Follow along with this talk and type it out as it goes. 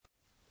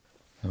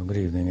Well, good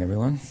evening,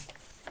 everyone.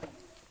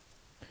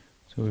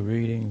 So we're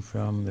reading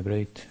from the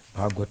great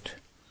Bhagavad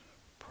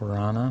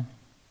Purana,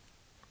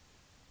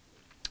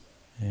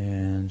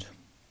 and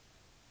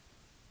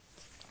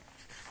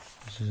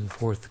this is the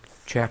fourth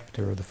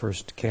chapter of the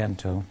first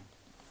canto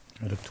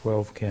out of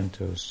 12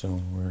 cantos,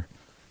 so we're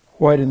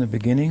quite in the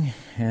beginning,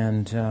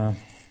 and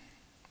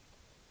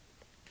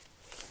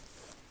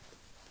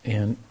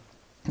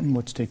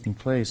what's taking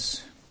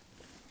place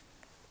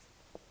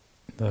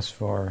thus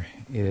far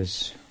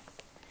is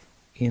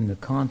in the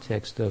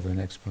context of an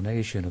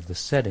explanation of the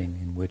setting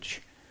in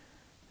which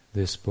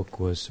this book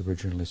was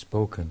originally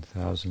spoken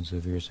thousands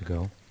of years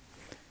ago.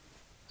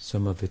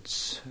 Some of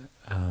its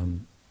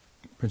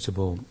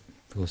principal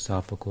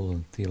philosophical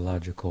and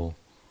theological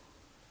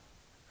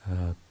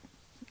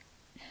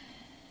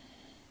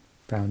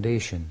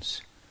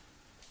foundations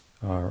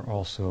are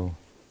also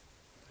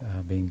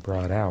being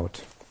brought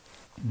out.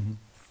 Mm-hmm.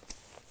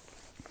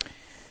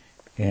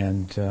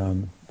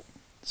 And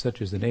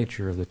such is the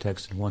nature of the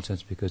text in one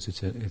sense, because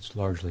it's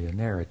largely a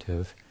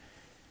narrative,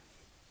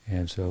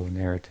 and so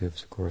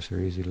narratives, of course, are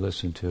easy to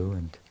listen to,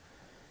 and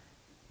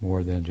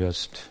more than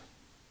just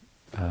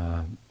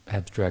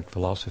abstract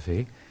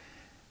philosophy,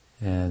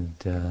 and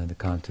the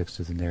context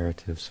of the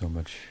narrative, so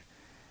much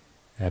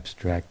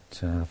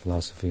abstract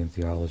philosophy and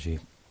theology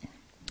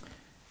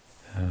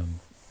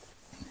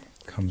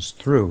comes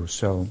through.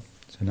 So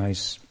it's a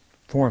nice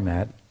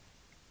format,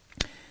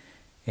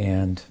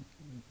 and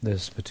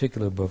this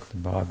particular book, the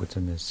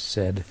Bhagavatam, is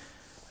said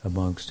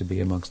to be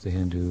amongst the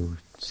Hindu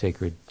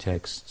sacred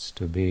texts,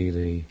 to be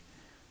the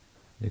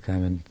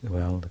kind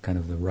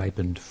of the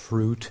ripened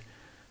fruit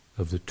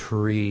of the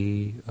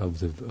tree of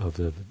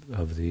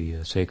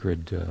the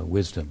sacred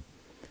wisdom.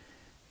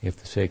 If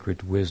the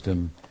sacred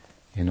wisdom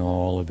in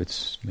all of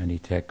its many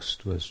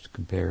texts was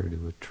compared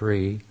to a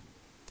tree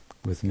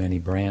with many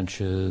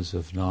branches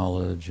of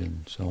knowledge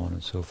and so on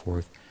and so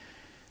forth,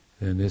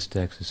 then this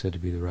text is said to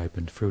be the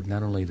ripened fruit.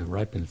 Not only the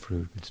ripened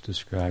fruit, it's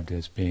described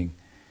as being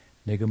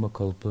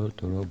Nigamakalpa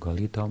Turo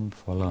Galitam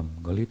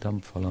Phalam.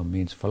 Galitam Phalam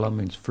means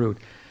fruit,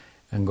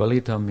 and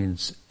Galitam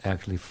means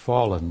actually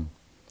fallen.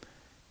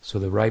 So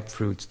the ripe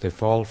fruits, they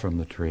fall from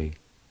the tree.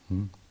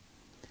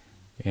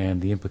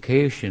 And the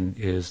implication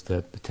is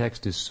that the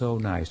text is so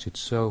nice, it's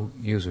so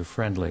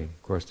user-friendly.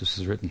 Of course, this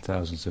is written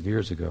thousands of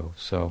years ago,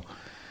 so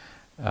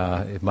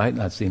it might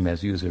not seem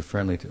as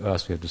user-friendly to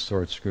us. We have to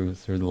sort through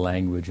the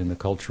language and the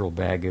cultural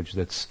baggage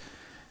was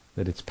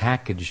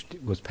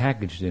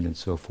packaged in, and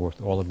so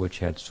forth, all of which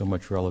had so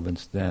much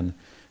relevance then,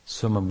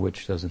 some of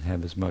which doesn't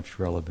have as much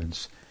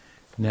relevance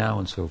now,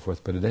 and so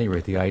forth. But at any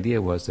rate, the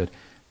idea was that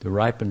the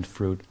ripened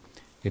fruit,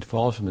 it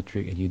falls from the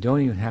tree, and you don't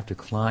even have to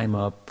climb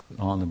up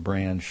on the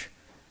branch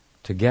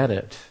to get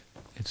it.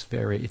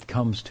 It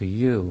comes to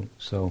you.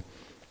 So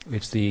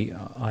it's the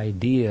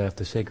idea that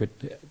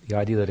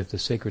if the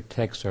sacred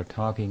texts are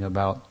talking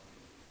about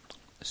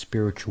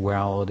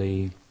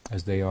spirituality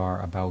as they are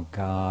about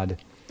God,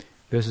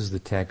 this is the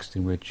text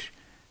in which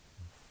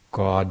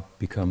God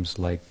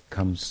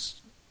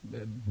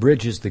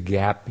bridges the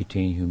gap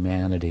between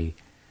humanity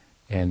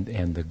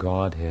and the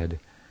Godhead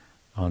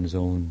on his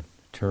own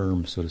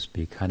terms, so to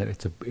speak.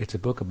 It's a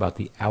book about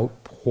the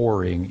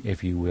outpouring,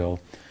 if you will,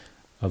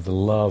 of the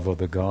love of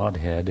the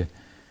Godhead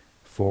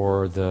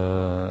for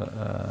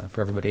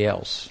everybody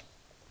else,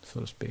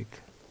 so to speak.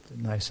 It's a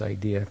nice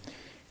idea,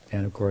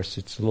 and of course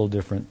it's a little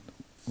different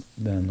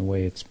than the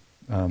way it's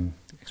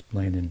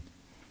explained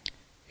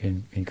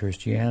in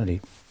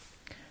Christianity,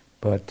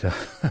 but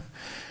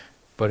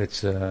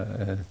there's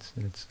a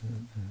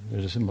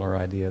similar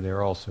idea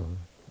there also.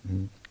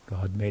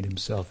 God made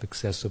himself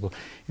accessible.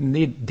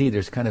 Indeed,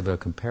 there's kind of a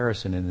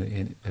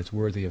comparison that's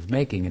worthy of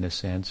making, in a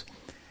sense,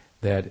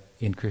 that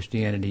in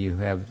Christianity you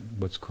have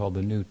what's called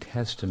the New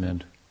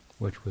Testament,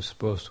 which was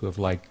supposed to have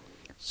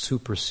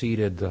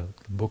superseded the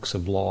books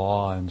of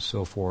law and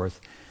so forth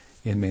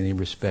in many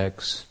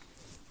respects,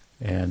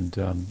 and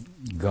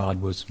God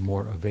was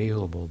more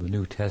available. The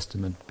New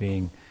Testament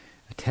being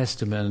a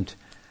testimony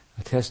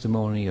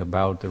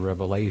about the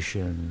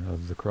revelation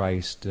of the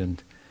Christ,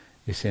 and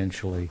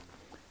essentially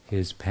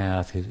his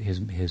path,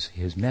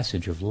 his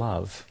message of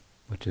love,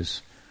 which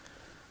is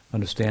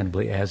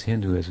understandably, as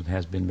Hinduism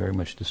has been very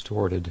much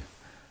distorted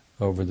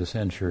over the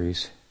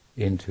centuries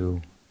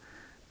into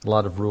a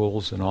lot of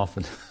rules, and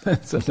often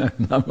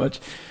not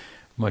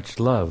much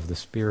love. The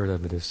spirit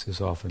of it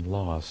is often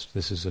lost.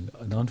 This is an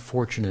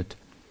unfortunate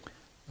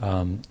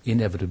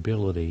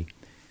inevitability,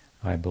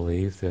 I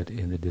believe, that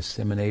in the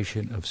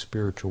dissemination of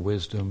spiritual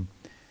wisdom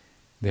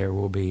there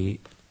will be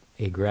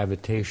a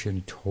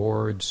gravitation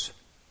towards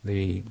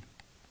the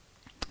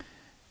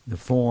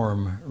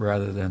form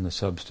rather than the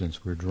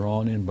substance. We're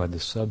drawn in by the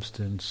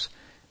substance,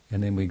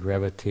 and then we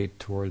gravitate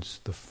towards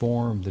the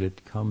form that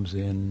it comes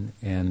in,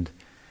 and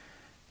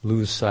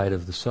lose sight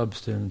of the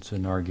substance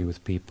and argue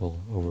with people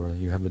over,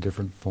 you have a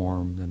different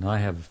form than I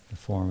have a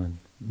form, and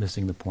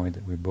missing the point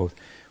that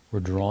we're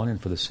drawn in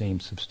for the same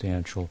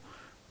substantial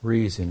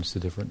reasons, the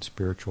different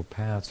spiritual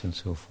paths and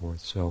so forth.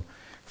 So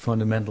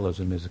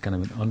fundamentalism is a kind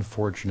of an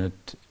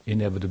unfortunate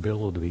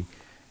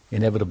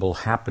inevitable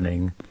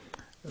happening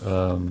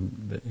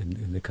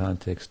in the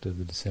context of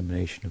the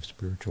dissemination of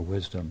spiritual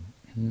wisdom.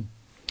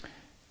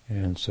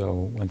 And so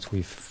once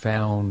we've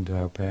found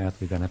our path,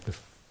 we're going to have to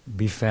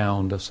be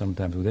found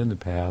sometimes within the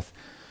path,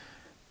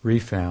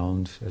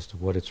 refound as to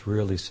what it's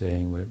really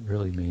saying, what it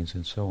really means,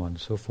 and so on and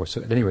so forth.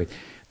 So at any rate,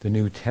 the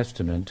New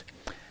Testament,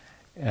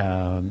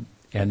 and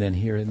then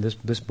here in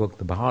this book,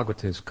 the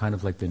Bhagavatam, is kind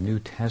of like the New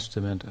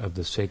Testament of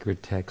the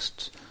sacred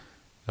texts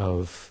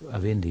of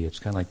India. It's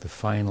kind of like the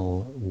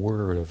final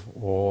word of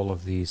all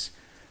of these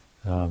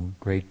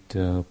great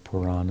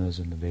Puranas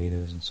and the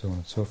Vedas and so on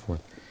and so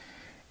forth.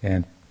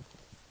 And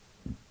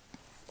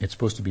it's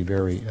supposed to be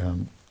very,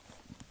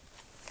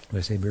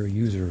 very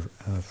user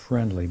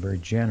friendly, very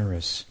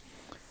generous.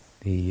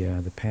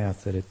 The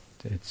path that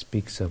it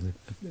speaks of,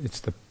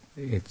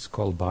 it's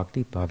called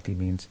bhakti. Bhakti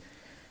means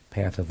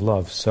path of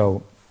love.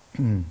 So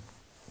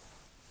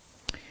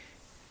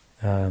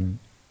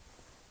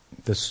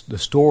the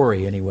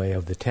story, anyway,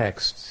 of the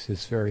texts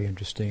is very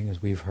interesting,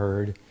 as we've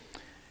heard.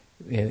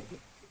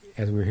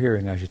 As we're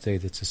hearing, I should say,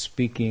 it's a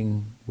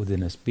speaking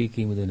within a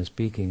speaking within a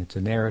speaking. It's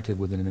a narrative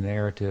within a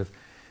narrative.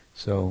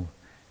 So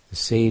the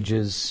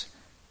sages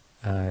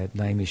at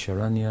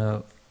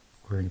Naimisharanya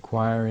were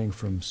inquiring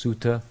from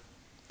Sutta,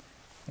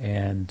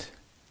 and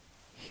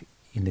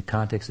in the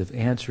context of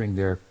answering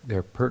their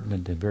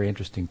pertinent and very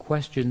interesting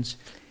questions,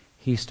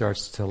 he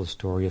starts to tell a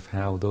story of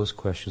how those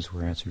questions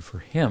were answered for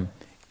him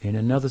in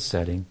another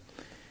setting.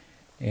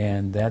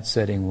 And that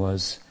setting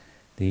was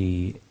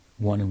the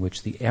one in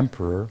which the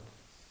emperor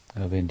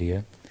of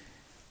India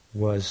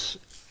was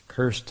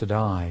cursed to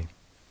die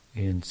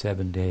in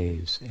 7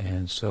 days.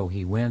 And so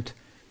he went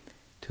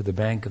to the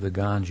bank of the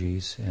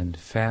Ganges and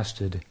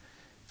fasted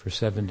for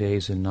 7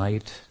 days and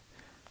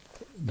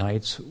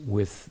nights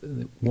with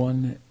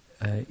one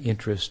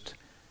interest,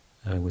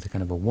 with a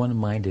kind of a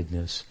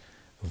one-mindedness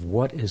of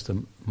what is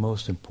the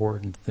most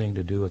important thing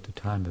to do at the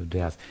time of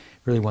death.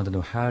 Really want to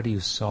know, how do you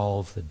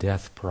solve the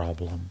death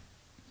problem?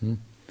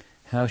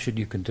 How should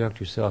you conduct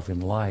yourself in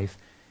life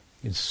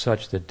in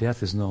such that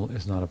death is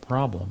not a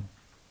problem?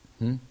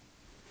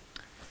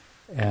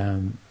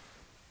 And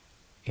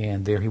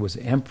there he was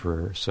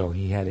emperor, so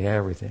he had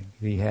everything.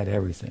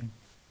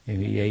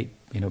 And he ate,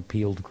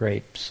 peeled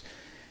grapes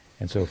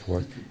and so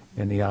forth.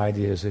 And the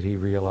idea is that he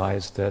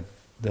realized that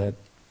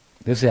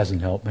this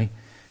hasn't helped me.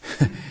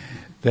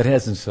 That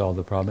hasn't solved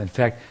the problem. In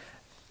fact,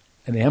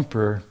 an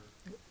emperor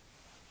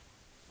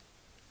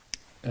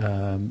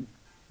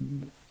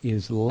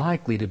is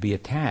likely to be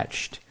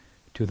attached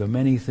to the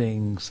many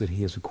things that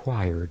he has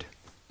acquired.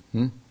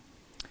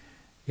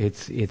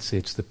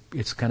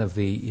 It's kind of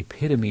the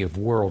epitome of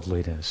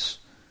worldliness.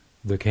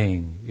 The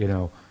king,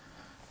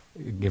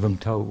 give him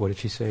what did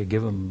she say?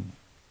 Give him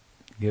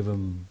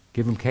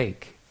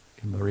cake.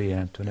 Marie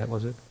Antoinette,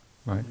 was it?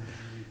 Right?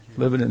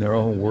 Living in their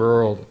own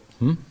world.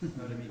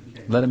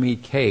 Let him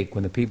eat cake.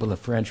 When the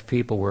French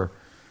people were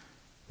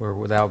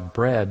without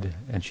bread,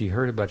 and she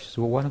heard about it, she said,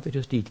 well, why don't they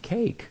just eat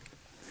cake?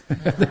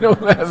 They don't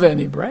have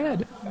any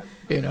bread,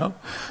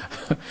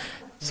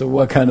 So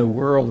what kind of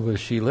world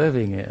was she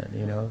living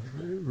in?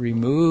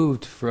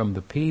 Removed from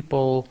the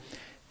people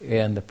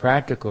and the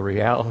practical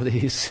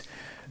realities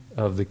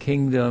of the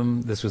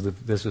kingdom. This was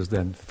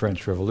then the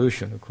French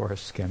Revolution, of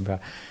course, came about.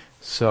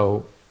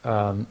 So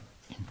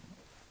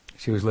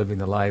she was living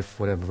the life,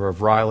 whatever,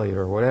 of Riley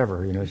or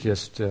whatever.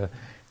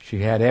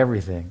 She had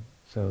everything.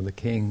 So the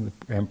king,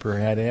 the emperor,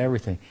 had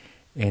everything,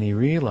 and he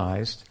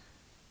realized,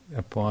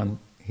 upon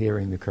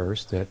hearing the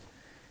curse, that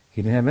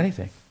he didn't have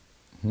anything.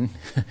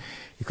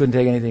 He couldn't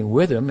take anything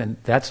with him, and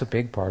that's a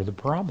big part of the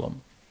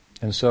problem.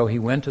 And so he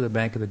went to the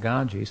bank of the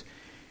Ganges.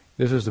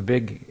 This was a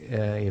big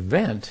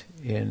event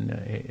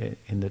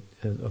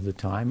of the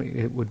time.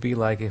 It would be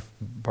like if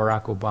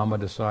Barack Obama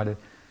decided,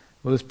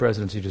 well, this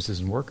presidency just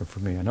isn't working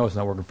for me. I know it's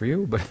not working for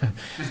you, but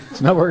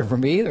it's not working for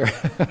me either.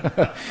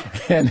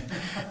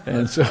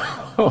 and so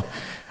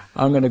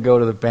I'm going to go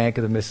to the bank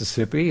of the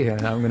Mississippi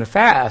and I'm going to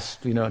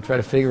fast, and try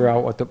to figure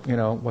out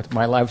what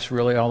my life's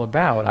really all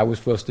about. I was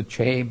supposed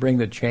to bring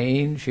the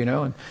change,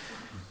 and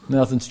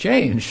nothing's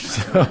changed.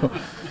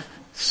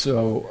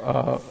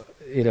 So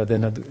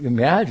then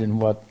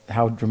imagine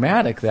how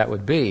dramatic that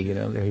would be.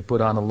 He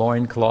put on a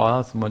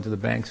loincloth and went to the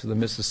banks of the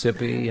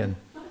Mississippi and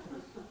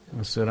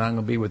said, I'm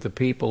going to be with the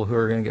people who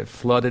are going to get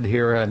flooded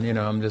here, and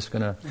I'm just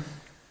going to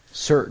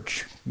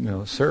search.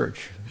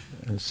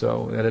 And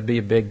so that'd be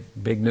a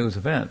big news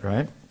event,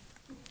 right?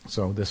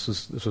 So this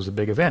was a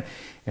big event.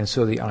 And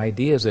so the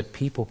idea is that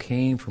people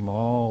came from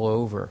all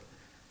over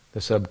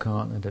the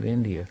subcontinent of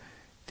India,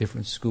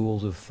 different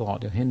schools of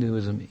thought. And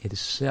Hinduism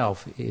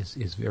itself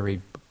is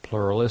very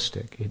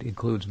pluralistic. It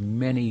includes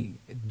many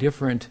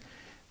different,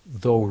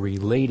 though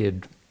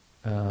related,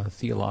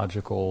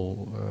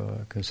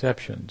 theological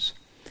conceptions.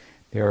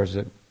 There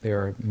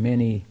are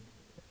many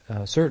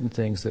certain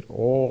things that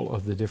all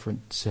of the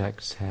different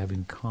sects have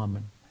in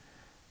common.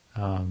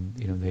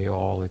 They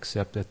all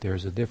accept that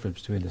there's a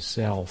difference between the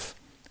self,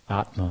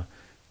 Atma,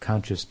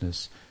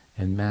 consciousness,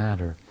 and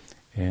matter,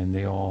 and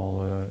they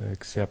all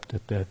accept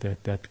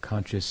that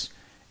conscious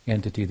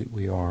entity that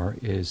we are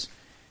is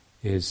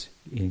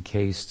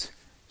encased,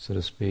 so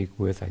to speak,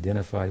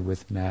 identified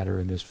with matter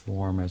in this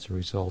form as a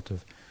result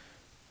of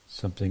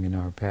something in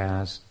our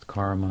past,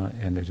 karma,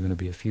 and there's going to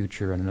be a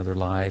future and another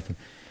life. And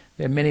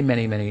there are many,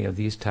 many, many of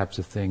these types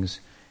of things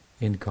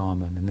in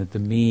common, and that the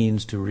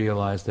means to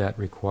realize that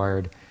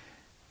required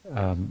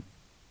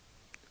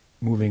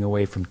moving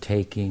away from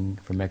taking,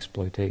 from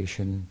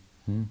exploitation,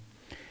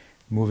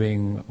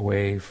 moving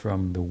away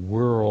from the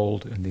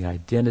world and the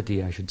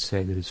identity, I should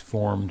say, that is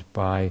formed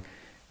by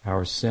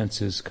our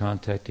senses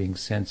contacting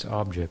sense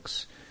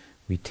objects.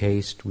 We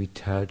taste, we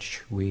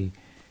touch, we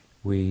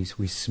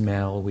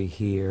smell, we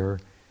hear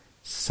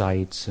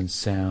sights and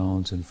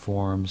sounds and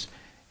forms,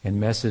 and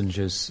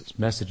messages,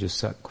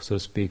 so to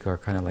speak, are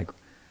kind of like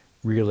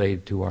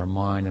relayed to our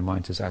mind, and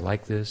mind says, I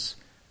like this,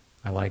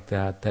 I like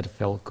that, that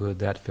felt good,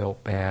 that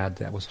felt bad,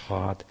 that was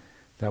hot,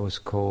 that was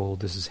cold,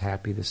 this is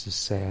happy, this is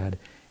sad.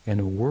 And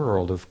a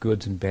world of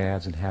goods and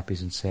bads and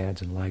happies and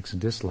sads and likes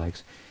and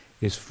dislikes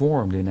is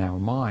formed in our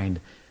mind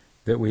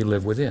that we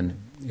live within.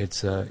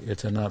 It's a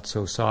not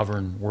so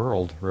sovereign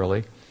world,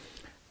 really,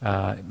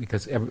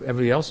 because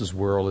everybody else's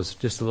world is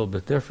just a little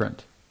bit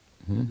different.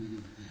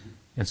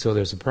 And so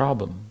there's a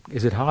problem.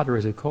 Is it hot or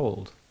is it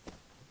cold?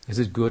 Is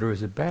it good or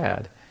is it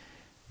bad?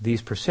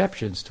 These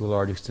perceptions, to a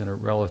large extent, are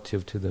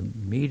relative to the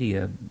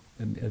media,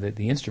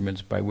 the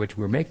instruments by which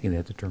we're making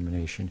that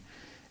determination,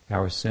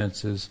 our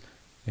senses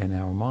and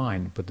our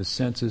mind. But the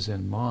senses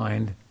and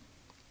mind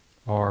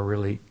are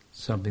really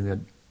something that,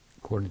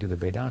 according to the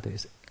Vedanta,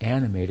 is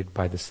animated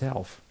by the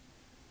self.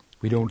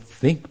 We don't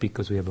think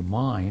because we have a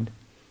mind.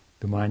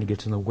 The mind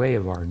gets in the way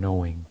of our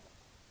knowing.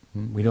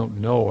 We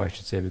don't know, I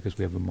should say, because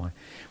we have a mind.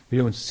 We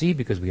don't see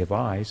because we have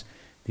eyes.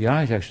 The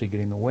eyes actually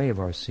get in the way of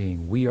our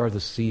seeing. We are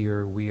the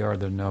seer, we are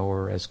the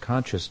knower as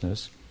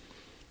consciousness.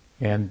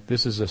 And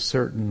this is a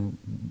certain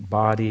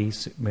body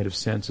made of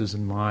senses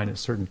and mind, a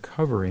certain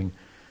covering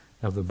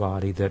of the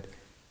body that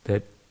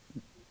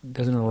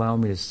doesn't allow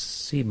me to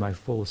see my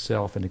full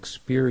self and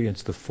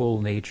experience the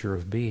full nature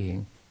of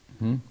being.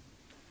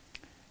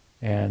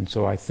 And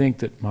so I think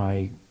that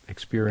my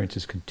experience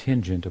is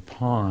contingent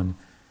upon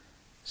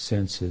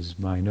senses.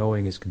 My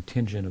knowing is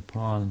contingent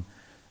upon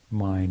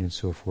mind and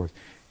so forth.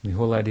 And the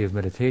whole idea of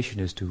meditation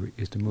is to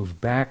move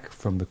back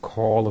from the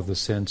call of the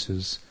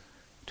senses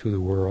to the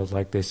world.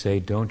 Like they say,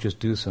 don't just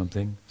do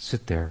something,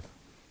 sit there.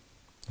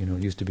 It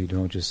used to be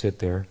don't just sit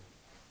there,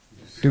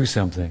 do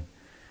something.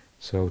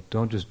 So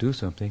don't just do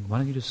something, why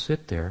don't you just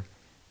sit there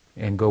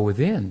and go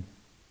within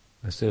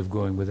instead of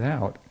going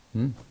without,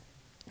 and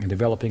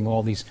developing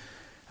all these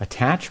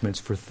attachments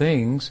for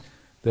things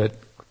that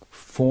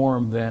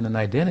form then an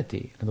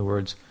identity. In other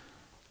words,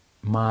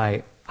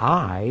 my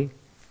I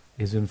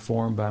is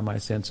informed by my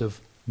sense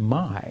of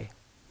my.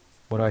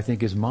 What I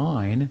think is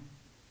mine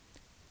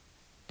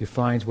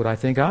defines what I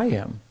think I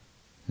am.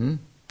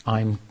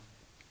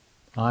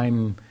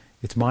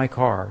 It's my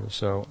car,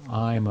 so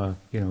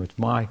it's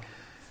my.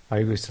 I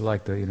used to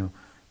like the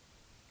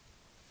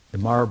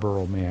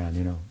Marlboro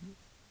man,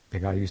 the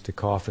guy who used to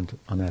cough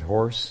on that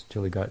horse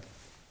till he got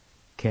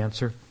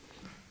cancer.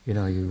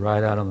 You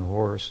ride out on the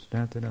horse,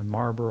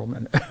 Marlboro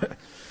man.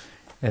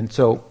 And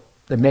so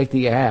they make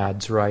the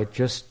ads, right,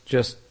 just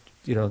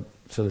so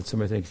that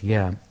somebody thinks,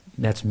 yeah,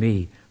 that's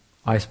me.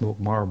 I smoke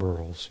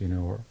Marlboros,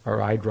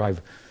 or I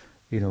drive,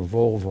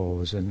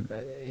 Volvos,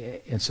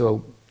 and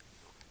so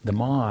the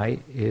my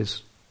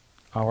is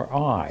our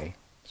I,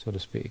 so to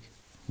speak.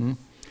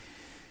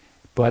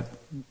 But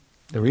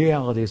the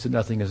reality is that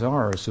nothing is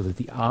ours, so that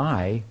the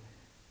I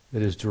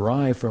that is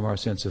derived from our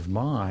sense of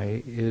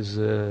my is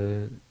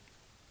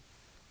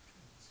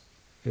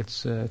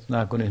it's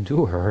not going to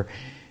endure.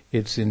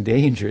 It's in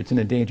danger. It's an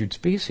endangered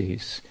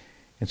species.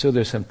 And so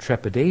there's some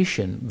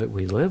trepidation that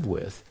we live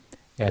with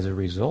as a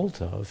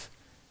result of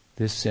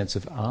this sense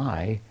of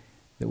I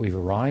that we've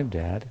arrived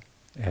at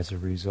as a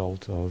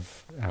result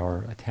of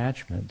our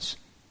attachments.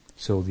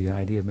 So the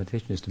idea of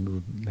meditation is to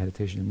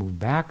move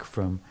back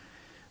from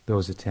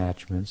those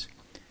attachments,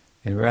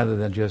 and rather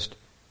than just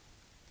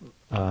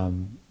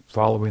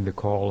following the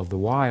call of the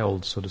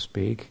wild, so to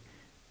speak,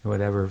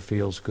 whatever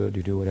feels good,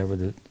 you do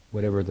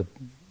whatever the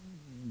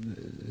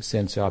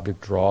sense object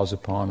draws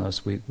upon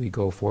us, we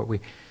go for it.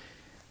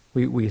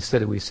 We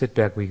sit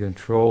back, we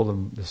control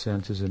the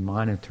senses and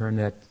mind, and turn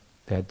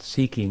that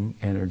seeking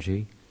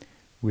energy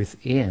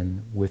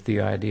within, with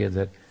the idea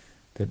that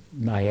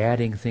by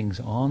adding things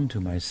on to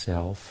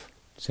myself,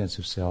 sense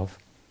of self,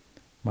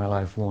 my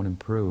life won't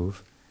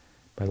improve.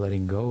 By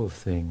letting go of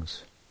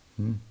things,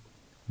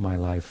 my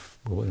life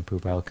will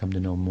improve. I'll come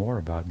to know more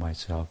about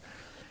myself.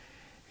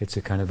 It's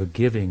a kind of a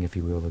giving, if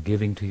you will, a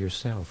giving to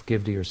yourself.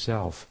 Give to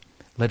yourself.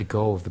 Let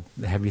go of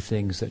the heavy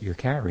things that you're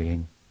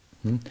carrying.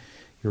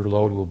 Your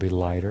load will be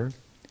lighter.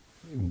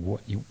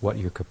 What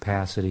your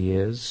capacity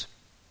is,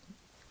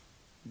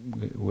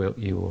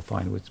 you will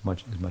find it's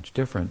much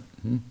different.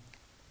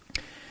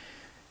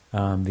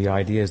 The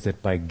idea is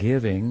that by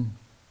giving,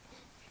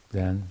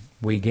 then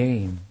we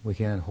gain. We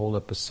can't hold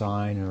up a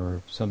sign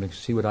or something,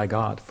 see what I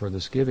got for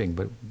this giving,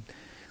 but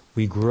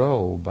we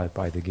grow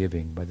by the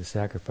giving, by the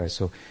sacrifice.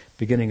 So,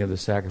 beginning of the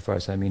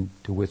sacrifice, I mean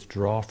to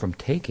withdraw from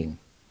taking,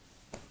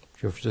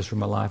 just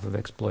from a life of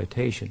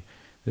exploitation.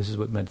 This is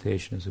what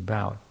meditation is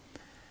about.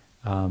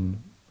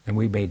 And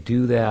we may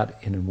do that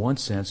in one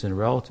sense. In a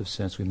relative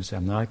sense, we must say,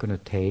 I'm not going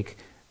to take,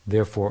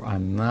 therefore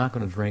I'm not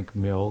going to drink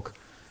milk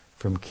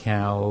from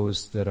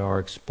cows that are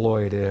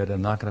exploited.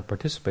 I'm not going to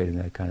participate in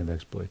that kind of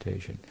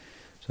exploitation.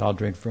 So I'll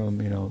drink from,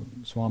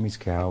 Swami's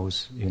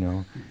cows,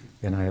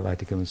 and I like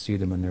to come and see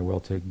them and they're well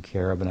taken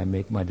care of, and I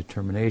make my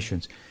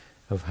determinations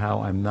of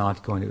how I'm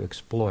not going to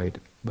exploit.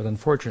 But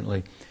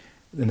unfortunately,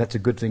 and that's a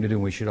good thing to do,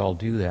 and we should all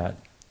do that,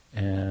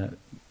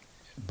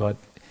 but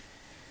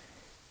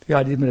the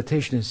idea of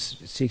meditation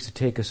seeks to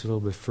take us a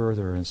little bit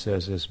further and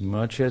says, as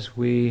much as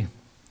we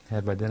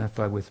have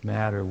identified with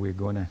matter, we're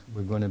going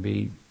to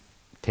be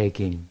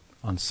taking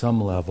on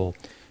some level.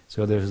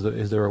 So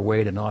is there a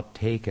way to not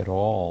take at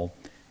all?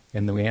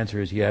 And the answer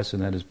is yes,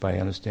 and that is by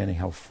understanding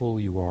how full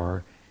you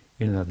are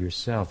in and of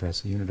yourself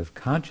as a unit of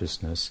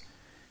consciousness,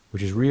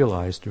 which is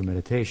realized through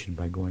meditation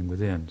by going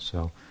within.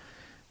 So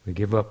we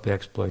give up the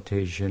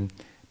exploitation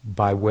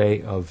by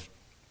way of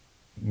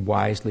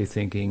wisely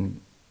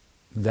thinking,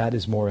 that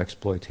is more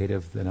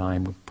exploitative than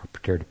I'm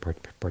prepared to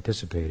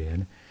participate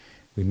in.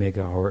 We make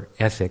our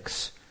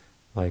ethics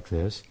like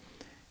this,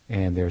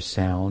 and they're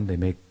sound, they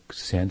make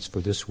sense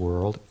for this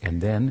world, and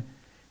then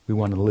we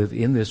want to live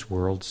in this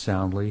world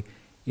soundly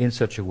in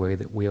such a way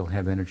that we'll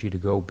have energy to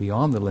go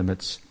beyond the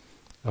limits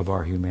of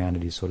our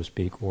humanity, so to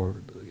speak, or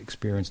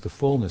experience the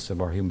fullness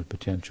of our human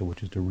potential,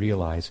 which is to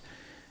realize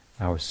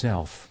our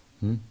self.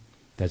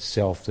 That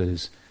self that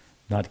is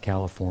not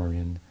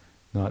Californian,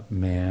 not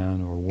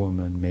man or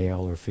woman,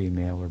 male or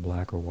female or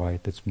black or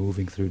white, that's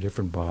moving through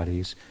different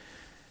bodies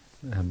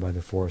by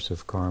the force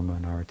of karma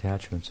and our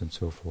attachments and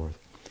so forth.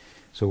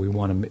 So we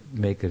want to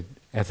make an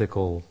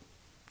ethical,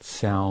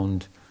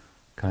 sound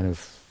kind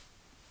of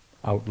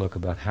outlook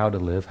about how to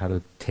live, how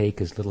to take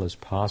as little as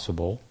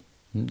possible,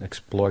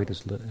 exploit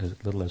as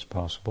little as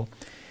possible,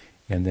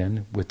 and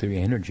then with the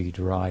energy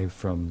derived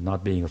from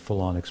not being a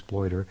full-on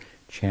exploiter,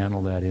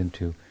 channel that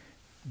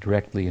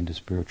directly into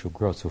spiritual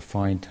growth. So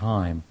find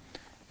time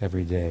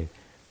every day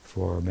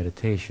for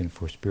meditation,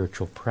 for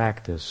spiritual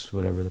practice,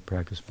 whatever the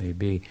practice may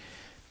be.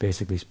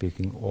 Basically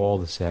speaking, all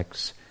the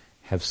sects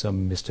have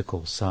some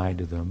mystical side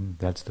to them.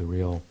 That's the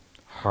real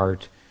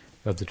heart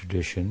of the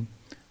tradition.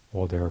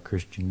 Or there are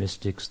Christian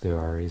mystics, there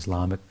are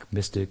Islamic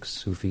mystics,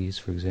 Sufis,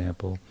 for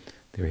example,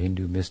 there are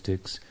Hindu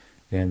mystics,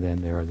 and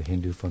then there are the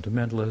Hindu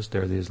fundamentalists,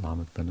 there are the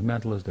Islamic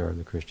fundamentalists, there are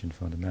the Christian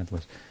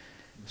fundamentalists,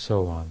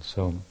 so on.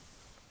 So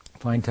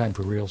find time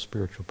for real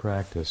spiritual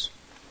practice.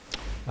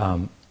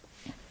 And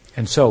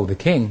so the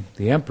king,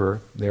 the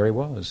emperor, there he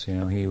was.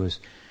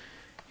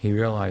 He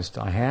realized,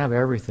 I have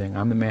everything.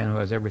 I'm the man who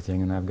has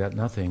everything, and I've got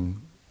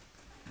nothing.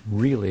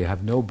 Really, I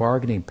have no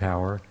bargaining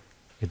power.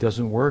 It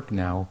doesn't work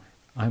now.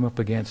 I'm up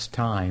against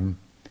time,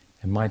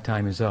 and my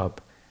time is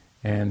up.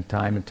 And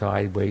time and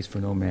tide waits for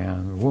no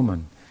man or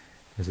woman,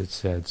 as it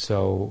said.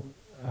 So,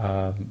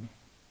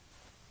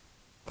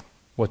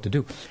 what to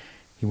do?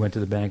 He went to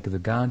the bank of the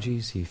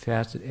Ganges, he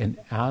fasted, and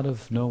out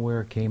of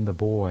nowhere came the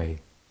boy.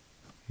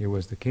 Here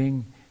was the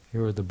king,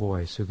 here was the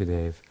boy,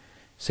 Sukadev,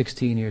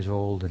 16 years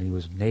old, and he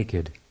was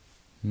naked.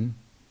 And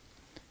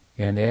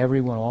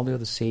everyone, all the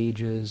other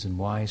sages and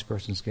wise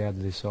persons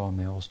gathered, they saw him,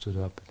 they all stood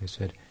up, and they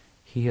said,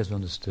 he has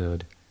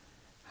understood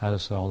how to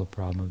solve the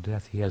problem of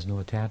death. He has no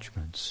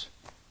attachments.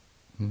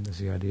 That's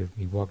the idea of,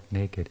 he walked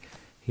naked.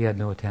 He had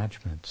no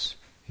attachments.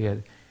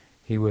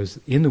 He was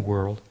in the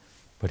world,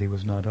 but he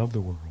was not of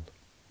the world.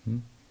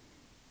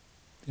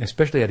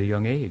 Especially at a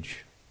young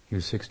age. He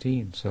was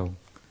 16, so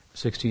a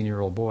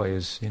 16-year-old boy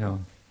is,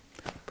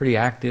 pretty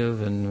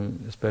active,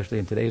 and especially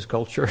in today's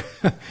culture,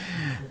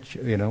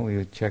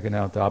 we're checking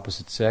out the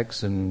opposite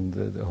sex, and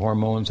the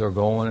hormones are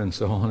going, and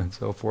so on and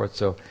so forth.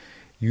 So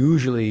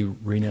usually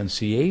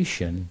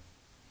renunciation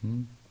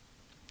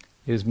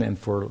is meant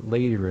for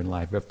later in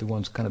life, after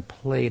one's kind of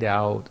played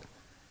out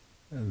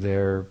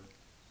their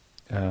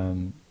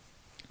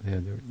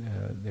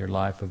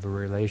life of a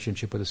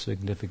relationship with a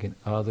significant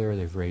other.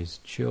 They've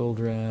raised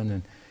children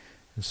and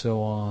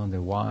so on.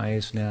 They're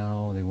wise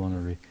now. They want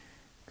to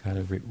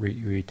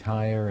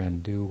retire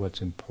and do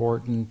what's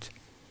important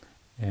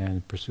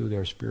and pursue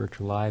their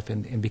spiritual life.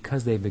 And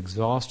because they've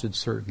exhausted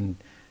certain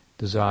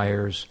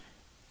desires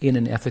in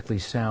an ethically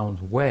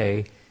sound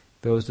way,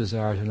 those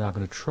desires are not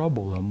going to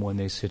trouble them when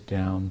they sit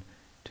down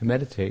to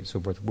meditate, so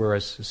forth.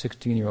 Whereas a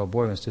 16-year-old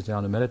boy, when he sits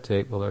down to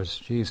meditate, well,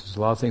 there's a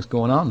lot of things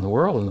going on in the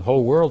world, and the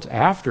whole world's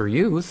after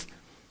youth.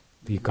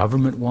 The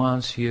government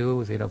wants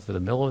you, the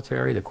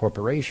military, the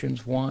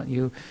corporations want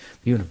you,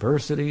 the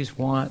universities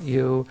want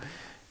you.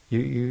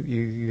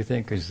 You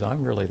think, because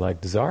I'm really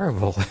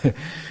desirable.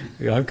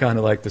 I'm kind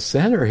of like the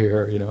center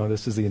here.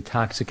 This is the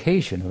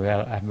intoxication of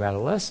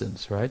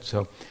adolescence, right?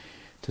 So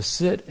to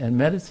sit and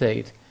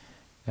meditate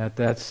at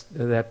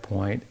that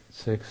point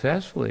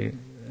successfully,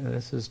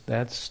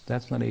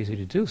 that's not easy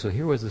to do. So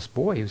here was this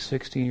boy, he was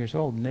 16 years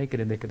old, naked,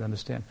 and they could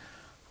understand,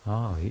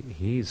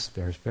 he's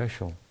very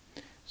special.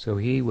 So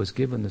he was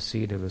given the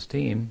seat of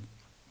esteem.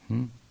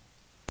 It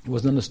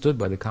wasn't understood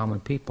by the common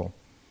people.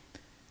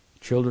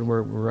 Children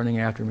were running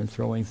after him and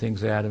throwing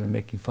things at him and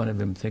making fun of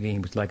him, thinking he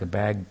was like a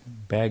bag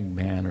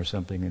man or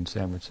something in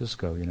San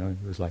Francisco. He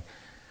was like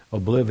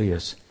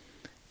oblivious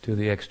to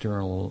the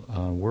external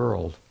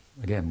world.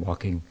 Again,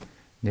 walking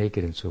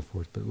naked and so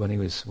forth. But when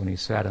he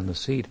sat on the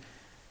seat,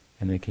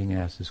 and the king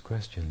asked his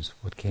questions,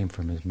 what came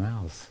from his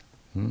mouth?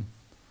 The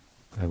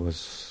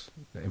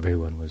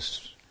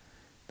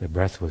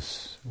breath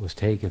was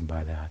taken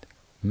by that.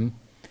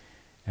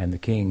 And the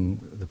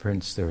king, the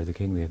prince, or the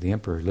king, the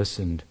emperor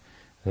listened,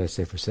 let's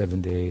say, for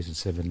 7 days and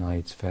 7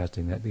 nights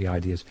fasting. That the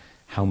idea is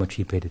how much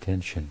he paid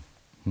attention.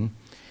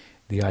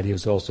 The idea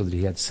is also that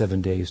he had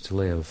 7 days to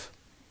live,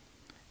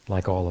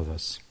 like all of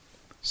us.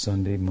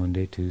 Sunday,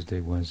 Monday, Tuesday,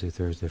 Wednesday,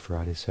 Thursday,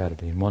 Friday,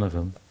 Saturday. And one of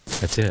them,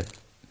 that's it.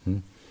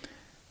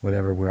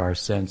 Whatever our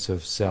sense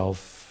of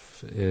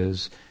self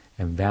is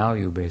and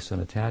value based on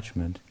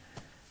attachment,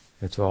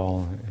 it's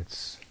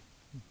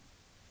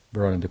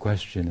brought into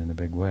question in a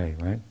big way,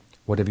 right?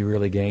 What have you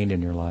really gained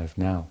in your life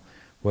now?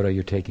 What are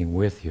you taking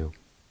with you?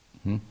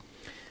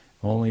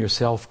 Only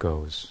yourself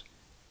goes.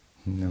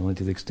 Only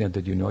to the extent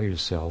that you know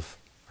yourself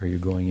are you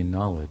going in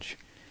knowledge.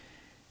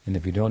 And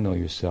if you don't know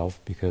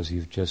yourself because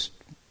you've just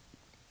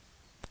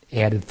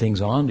added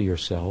things onto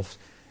yourself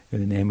in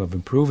the name of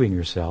improving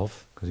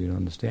yourself, because you don't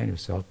understand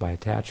yourself, by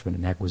attachment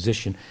and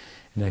acquisition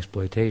and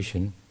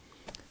exploitation,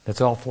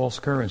 that's all false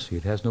currency.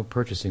 It has no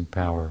purchasing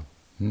power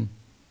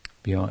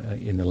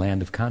beyond in the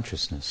land of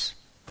consciousness.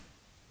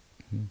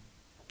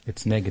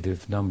 It's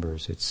negative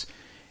numbers. It's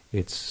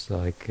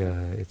like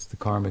it's the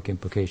karmic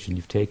implication.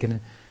 You've taken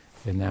it,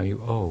 and now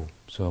you owe.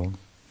 So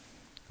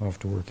off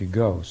to work you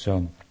go.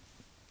 So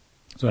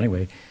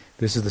anyway,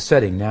 this is the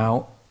setting.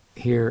 Now,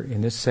 here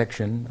in this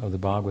section of the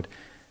Bhagavad,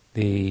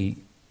 the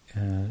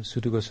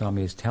Sutta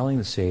Goswami is telling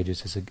the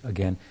sages,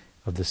 again,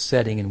 of the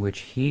setting in which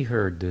he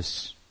heard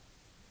this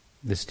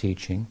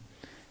teaching,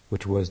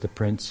 which was the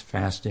prince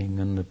fasting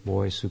and the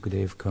boy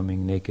Sukadev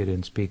coming naked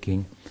and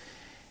speaking.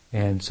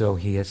 And so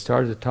he had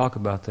started to talk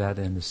about that,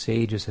 and the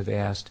sages have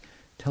asked,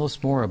 tell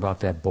us more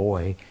about that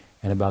boy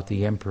and about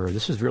the emperor.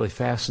 This is really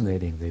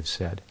fascinating, they've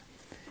said.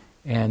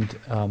 And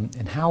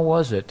how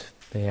was it,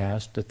 they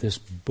asked, that this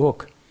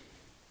book,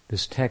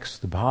 this text,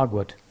 the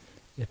Bhagavad,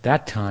 at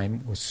that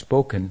time was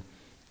spoken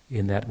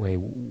in that way?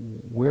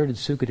 Where did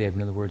Sukadev,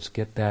 in other words,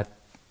 get the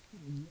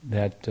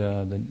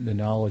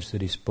knowledge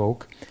that he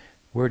spoke?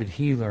 Where did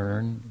he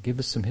learn? Give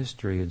us some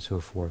history and so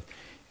forth.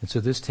 And so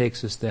this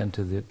takes us then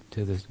to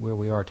the where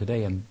we are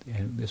today, and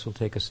this will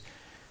take us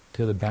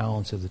to the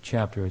balance of the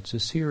chapter. It's a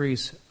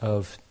series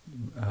of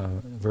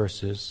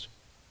verses,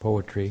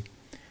 poetry,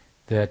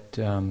 that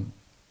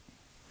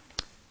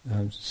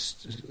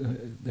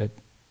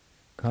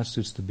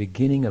constitutes the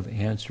beginning of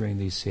answering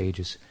these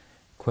sages'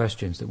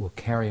 questions that will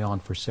carry on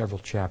for several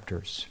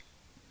chapters.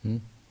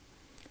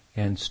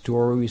 And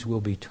stories will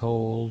be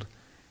told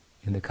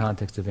in the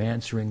context of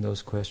answering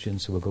those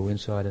questions. So we'll go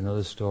inside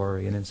another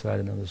story and inside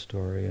another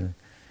story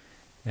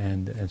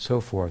and so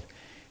forth.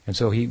 And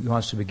so he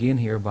wants to begin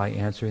here by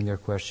answering their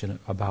question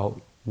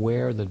about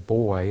where the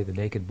boy, the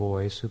naked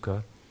boy,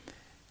 Sukha,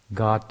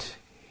 got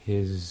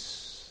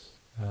his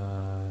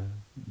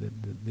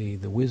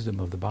the wisdom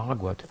of the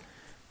Bhagavad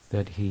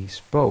that he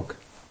spoke.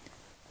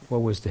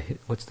 What's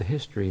the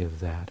history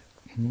of that?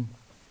 And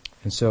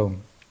so,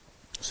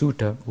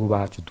 Sutta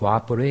uvacha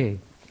dvapare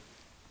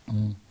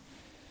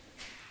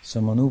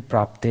samanu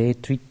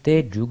prapte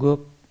trite juga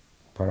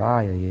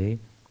parayaye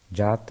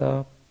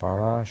jata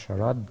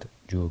parasharad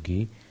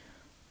yogi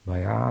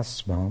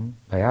vayasyam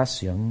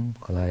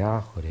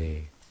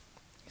kalayahore.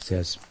 He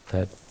says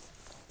that,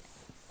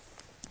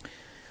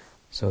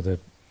 so the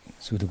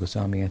Sutta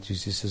Goswami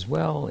answers, he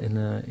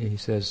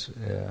says,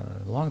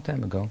 a long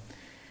time ago,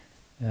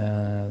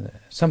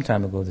 some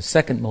time ago, the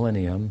second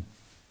millennium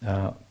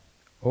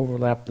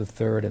overlapped the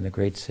third, and the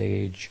great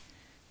sage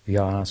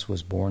Vyasa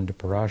was born to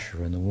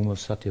Parashara in the womb of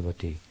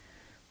Satyavati,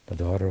 the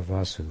daughter of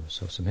Vasu.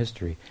 So some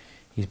history.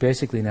 He's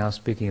basically now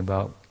speaking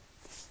about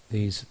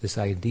this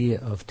idea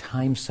of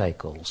time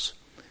cycles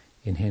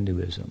in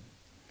Hinduism.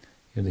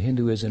 The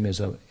Hinduism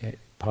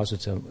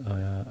posits a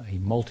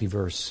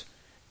multiverse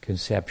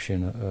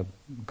conception of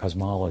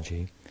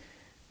cosmology.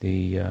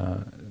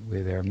 Where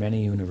there are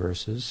many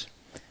universes,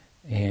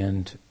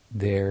 and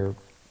they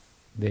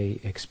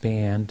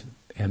expand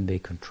and they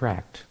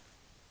contract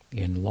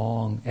in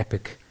long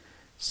epic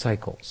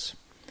cycles.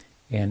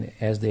 And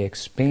as they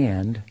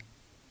expand,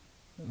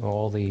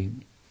 all the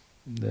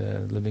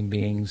living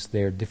beings,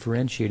 they're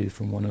differentiated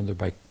from one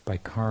another by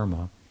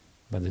karma,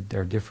 by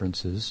their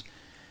differences,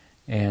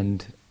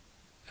 and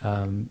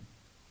then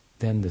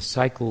the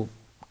cycle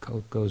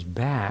goes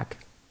back,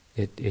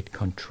 it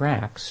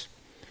contracts,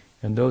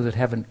 and those that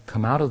haven't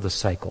come out of the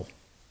cycle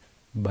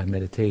by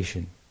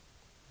meditation,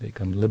 they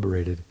become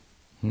liberated,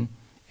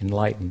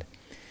 enlightened.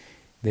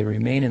 They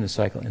remain in the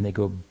cycle, and they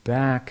go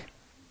back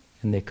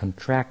and they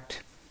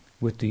contract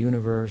with the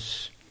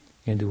universe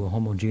into a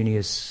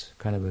homogeneous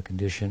kind of a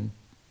condition,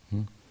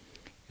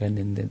 and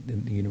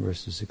then the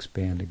universes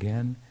expand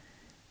again,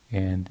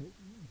 and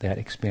that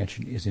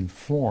expansion is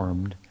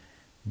informed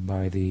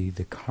by the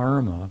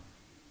karma,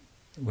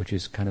 which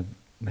is kind of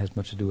has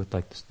much to do with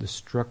like the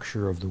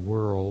structure of the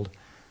world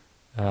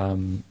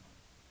of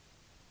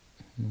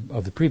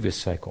the previous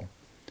cycle.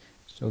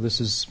 So this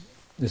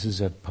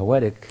is a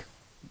poetic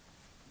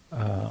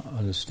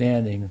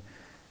understanding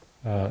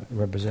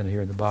represented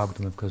here in the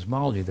Bhagavatam of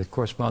cosmology that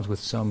corresponds with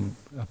some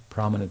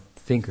prominent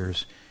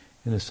thinkers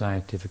in the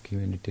scientific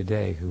community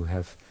today who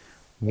have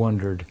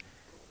wondered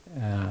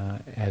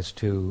as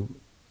to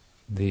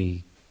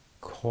the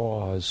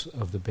cause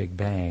of the Big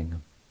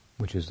Bang,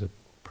 which is the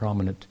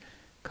prominent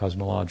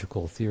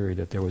cosmological theory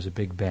that there was a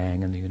Big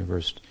Bang and the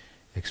universe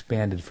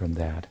expanded from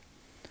that.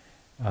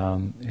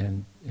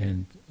 And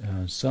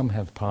some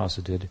have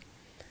posited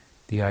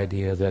the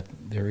idea that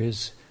there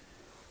is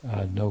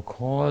no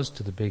cause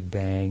to the Big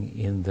Bang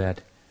in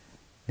that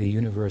the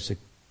universe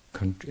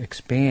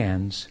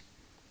expands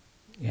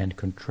and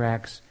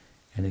contracts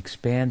and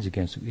expands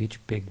again. So each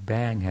Big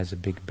Bang has a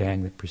Big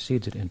Bang that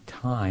precedes it, and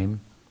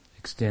time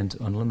extends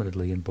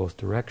unlimitedly in both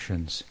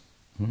directions.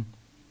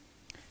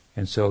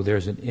 And so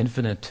there's an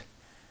infinite,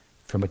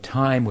 from a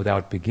time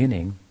without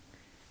beginning,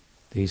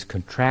 these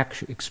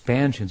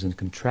expansions and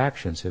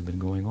contractions have been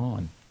going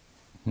on.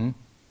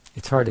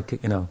 It's hard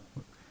to,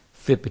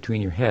 fit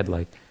between your head,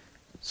 like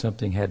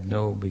something had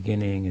no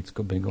beginning, it's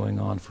been going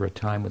on for a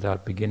time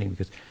without beginning,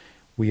 because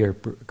we are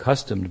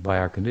accustomed by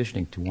our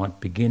conditioning to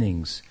want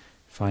beginnings,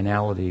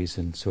 finalities,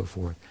 and so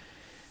forth.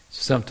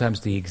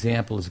 Sometimes the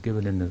example is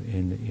given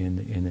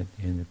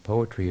in the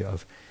poetry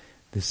of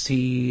the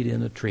seed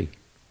in the tree,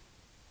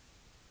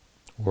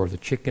 or the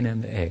chicken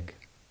and the egg.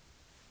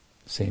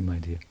 Same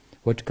idea.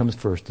 What comes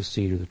first, the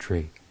seed or the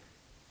tree?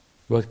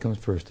 What comes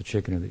first, the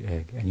chicken or the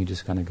egg? And you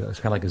just kind of go, it's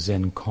kind of like a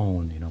Zen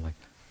koan,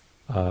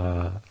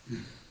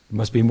 there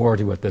must be more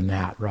to it than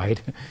that,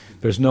 right?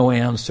 There's no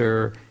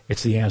answer.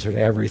 It's the answer to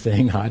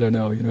everything. I don't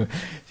know, you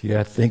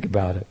got to think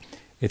about it.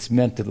 It's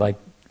meant to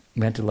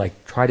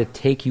try to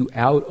take you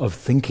out of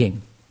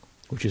thinking,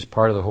 which is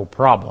part of the whole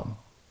problem.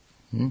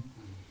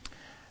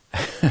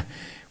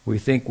 We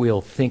think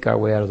we'll think our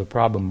way out of the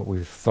problem, but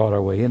we've thought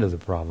our way into the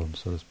problem,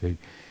 so to speak.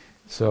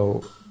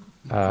 So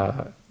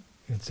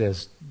it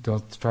says,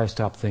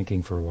 stop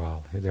thinking for a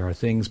while. There are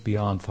things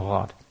beyond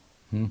thought,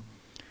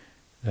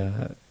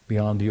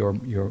 beyond your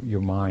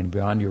mind,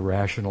 beyond your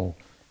rational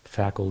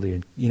faculty.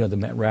 And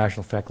the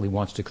rational faculty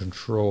wants to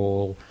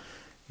control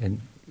and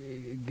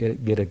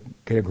get a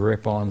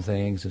grip on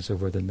things and so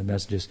forth. And the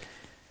message is,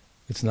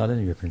 it's not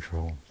in your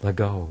control. Let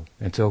go.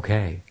 It's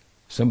okay.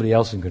 Somebody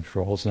else in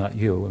control. It's not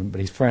you, but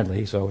he's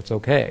friendly, so it's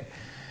okay.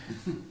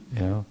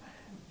 And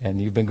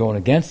you've been going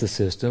against the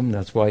system.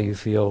 That's why you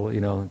feel,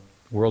 the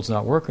world's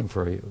not working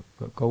for you.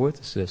 But go with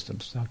the system.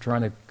 Stop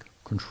trying to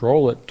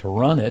control it, to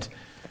run it,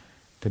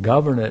 to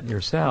govern it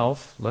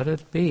yourself. Let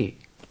it be.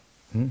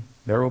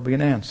 There will be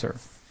an answer.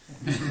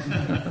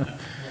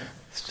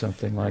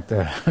 Something like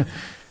that.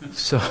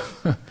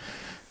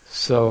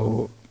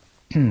 So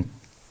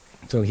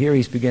here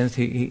he begins.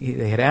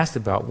 They had asked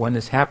about when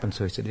this happened.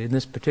 So he said, in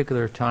this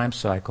particular time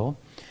cycle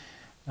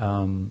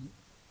of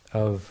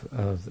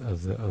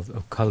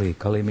Kali.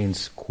 Kali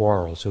means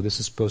quarrel. So this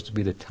is supposed to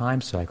be the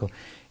time cycle.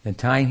 And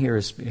time here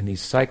is in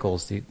these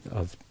cycles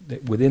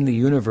within the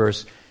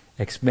universe,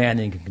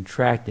 expanding and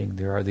contracting.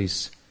 There are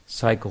these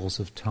cycles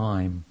of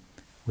time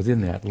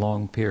within that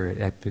long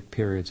period, epic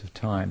periods of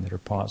time that are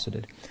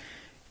posited,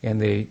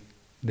 and they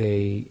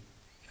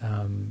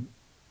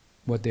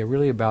what they're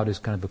really about is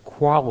kind of the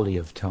quality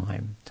of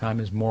time. Time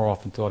is more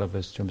often thought of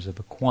as terms of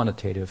a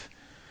quantitative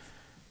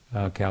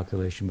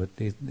calculation, but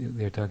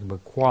they're talking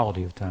about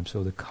quality of time.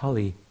 So the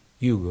Kali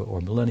Yuga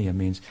or millennium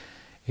means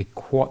the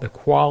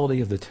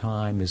quality of the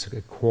time is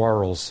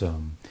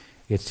quarrelsome.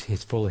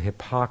 It's full of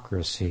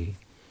hypocrisy,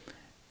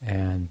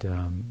 and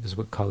this is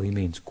what Kali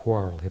means: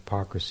 quarrel,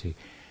 hypocrisy.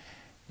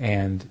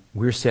 And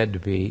we're said to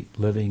be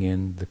living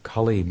in the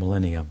Kali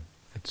millennium.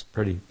 It's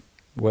pretty,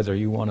 whether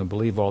you want to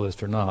believe all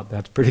this or not,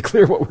 that's pretty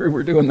clear what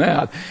we're doing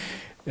that.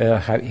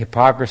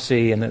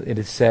 Hypocrisy, and it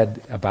is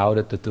said about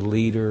it that the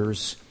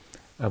leaders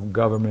of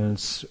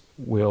governments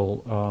will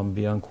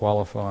be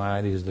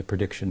unqualified. These are the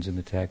predictions in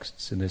the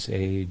texts in this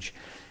age.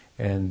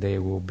 And they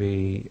won't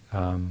be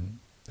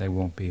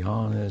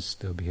honest,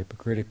 they'll be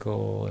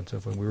hypocritical, and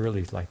so forth. We're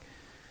really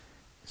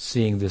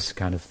seeing this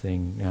kind of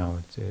thing now.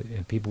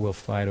 And people will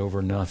fight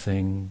over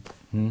nothing,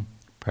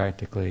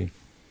 practically.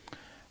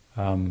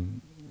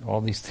 All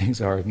these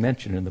things are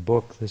mentioned in the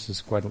book. This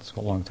is quite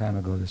a long time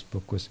ago this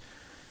book was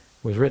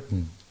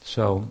written.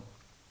 So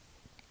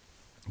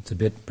it's a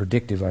bit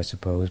predictive, I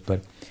suppose.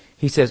 But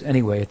he says,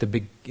 anyway, at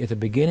the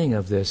beginning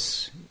of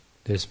this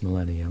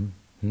millennium,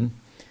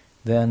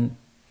 then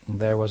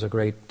there was a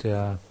great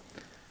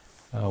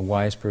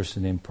wise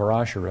person named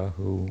Parashara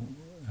who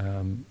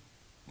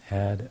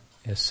had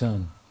a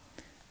son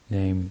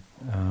named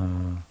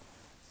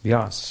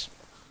Vyasa.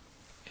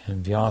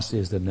 And Vyasa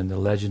is then the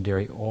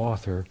legendary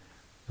author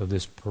of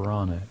this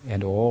Purana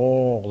and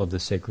all of the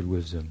sacred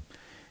wisdom.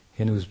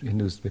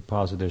 Hindus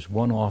posit there's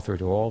one author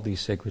to all these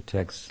sacred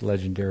texts,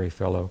 legendary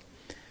fellow.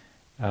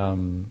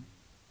 But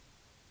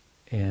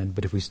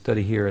if we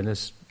study here in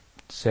this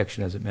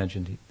section, as it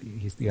mentioned,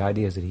 the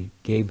idea is that he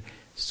gave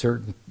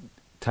certain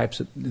types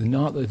of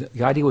knowledge.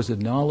 The idea was that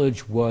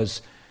knowledge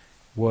was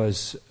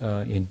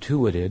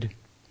intuited,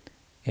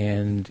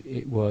 and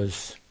it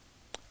was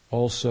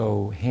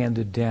also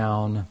handed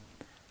down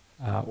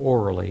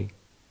orally.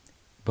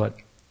 But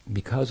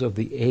because of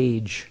the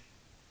age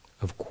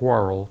of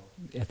quarrel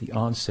at the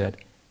onset,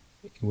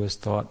 it was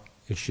thought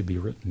it should be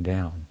written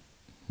down.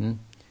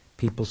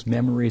 People's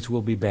memories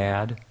will be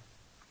bad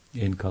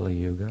in Kali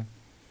Yuga,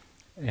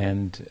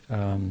 and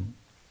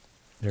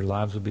their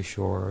lives will be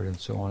short, and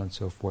so on and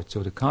so forth.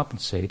 So to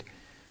compensate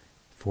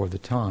for the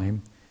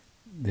time,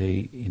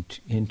 the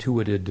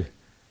intuited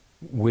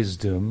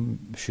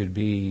wisdom should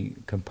be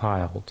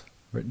compiled,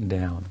 written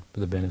down, for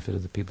the benefit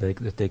of the people,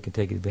 that they can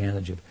take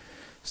advantage of,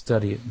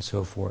 study it, and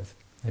so forth.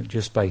 And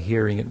just by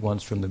hearing it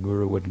once from the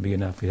Guru wouldn't be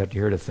enough. You'd have to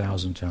hear it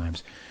 1,000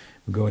 times.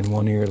 It'll go in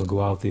one ear, it'll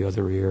go out the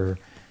other ear,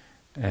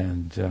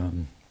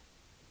 and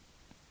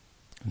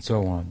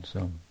so on.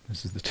 So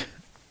this is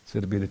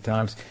to be the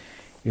times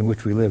in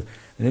which we live.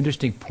 An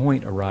interesting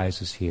point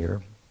arises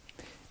here,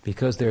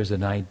 because there is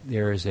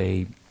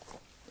a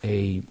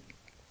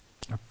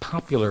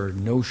popular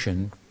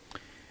notion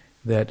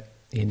that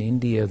in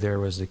India there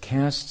was a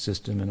caste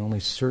system and only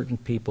certain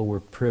people were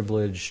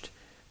privileged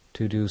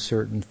to do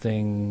certain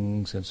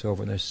things and so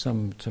forth. There's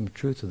some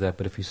truth to that,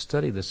 but if you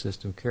study the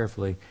system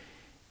carefully,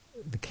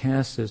 the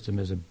caste system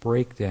is a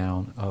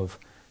breakdown of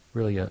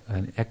really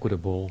an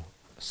equitable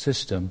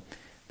system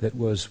that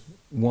was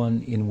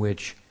one in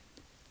which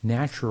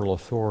natural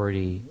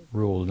authority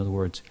ruled. In other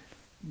words,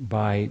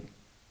 by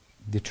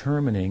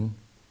determining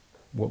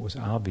what was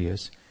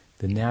obvious,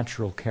 the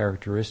natural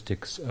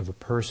characteristics of a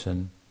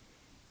person,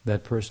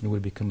 that person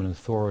would become an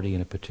authority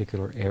in a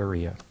particular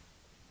area.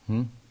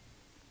 And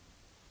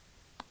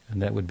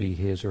that would be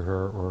his or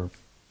her, or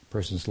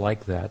persons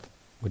like that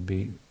would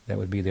be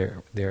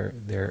their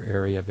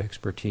area of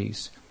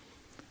expertise,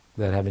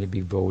 without having to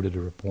be voted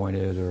or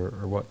appointed or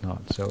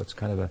whatnot. So it's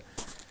kind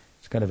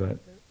of a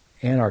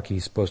anarchy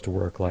is supposed to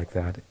work like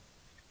that,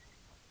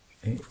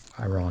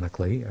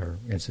 ironically or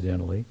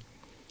incidentally,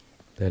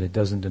 that it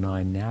doesn't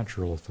deny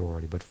natural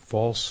authority, but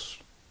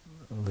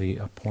falsely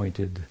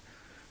appointed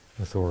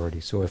authority.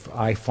 So if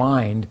I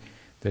find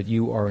that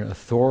you are an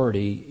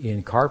authority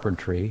in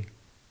carpentry,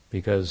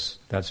 because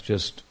that's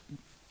just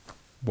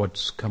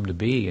what's come to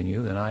be in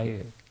you, then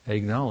I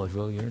acknowledge,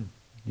 well,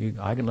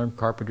 I can learn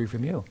carpentry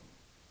from you,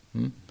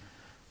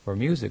 or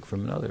music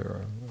from another,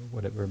 or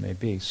whatever it may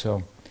be.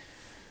 So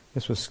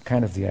this was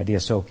kind of the idea.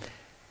 So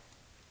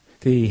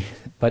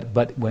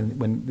but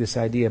when this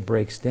idea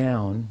breaks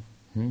down,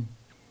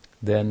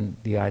 then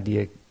the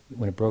idea,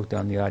 when it broke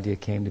down, the idea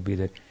came to be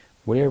that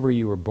wherever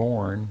you were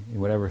born, in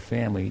whatever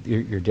family,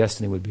 your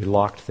destiny would be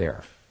locked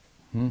there.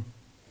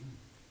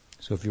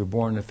 So if you were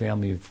born in a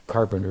family of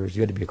carpenters,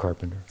 you had to be a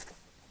carpenter.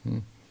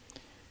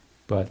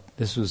 But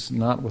this was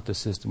not what the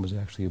system was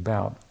actually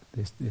about.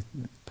 The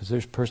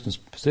person's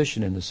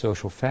position in the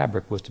social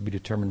fabric was to be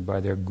determined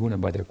by their guna,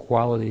 by their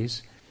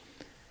qualities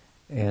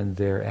and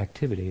their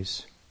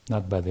activities,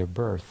 not by their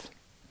birth.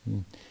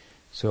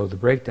 So the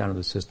breakdown of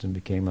the system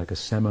became like a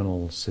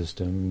seminal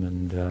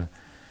system,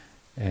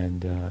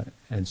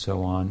 and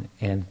so on.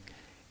 And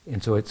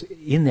so it's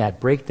in that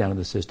breakdown of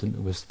the system,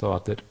 it was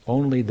thought that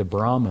only the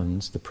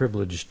Brahmins, the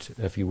privileged,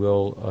 if you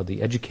will,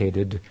 the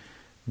educated,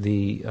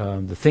 the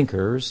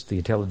thinkers, the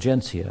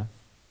intelligentsia,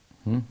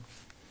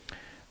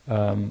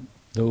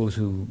 those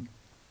who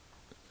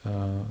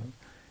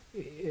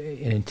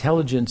an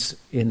intelligence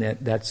in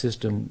that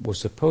system was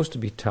supposed to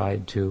be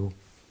tied to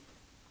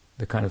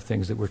the kind of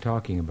things that we're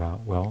talking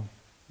about. Well,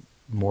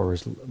 more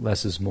is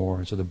less is more.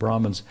 And so the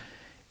Brahmins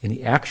in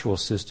the actual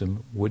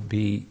system would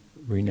be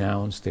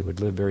renounced. They would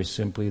live very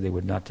simply. They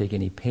would not take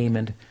any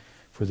payment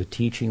for the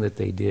teaching that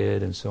they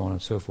did, and so on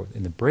and so forth.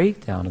 In the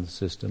breakdown of the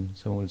system,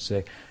 someone would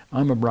say,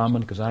 "I'm a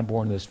Brahmin because I'm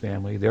born in this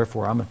family.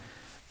 Therefore,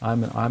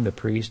 I'm the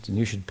priest, and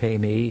you should pay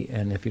me.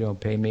 And if you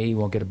don't pay me, you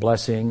won't get a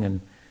blessing."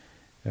 And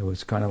it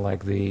was kind of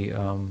like the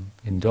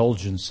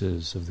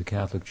indulgences of the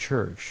Catholic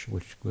Church,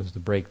 which was the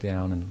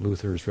breakdown in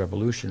Luther's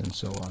revolution and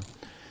so on.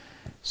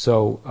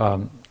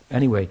 So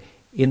anyway,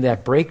 in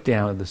that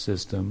breakdown of the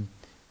system,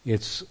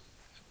 it's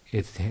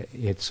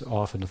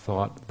often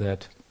thought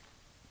that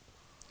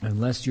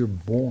unless you're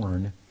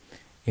born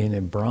in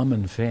a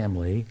Brahmin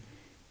family,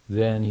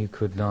 then you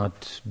could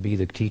not be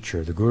the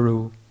teacher, the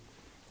guru,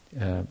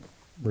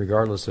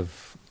 regardless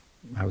of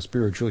how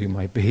spiritual you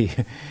might be.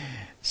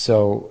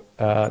 So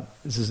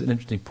this is an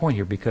interesting point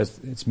here, because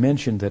it's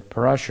mentioned that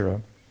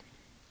Parashara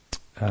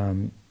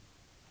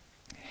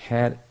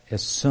had a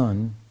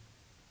son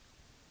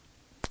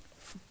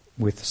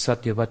with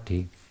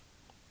Satyavati,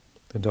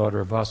 the daughter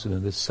of Vasudha.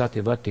 This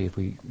Satyavati, if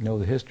we know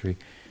the history,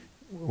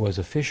 was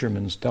a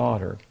fisherman's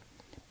daughter,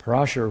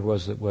 Parashara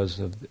was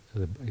a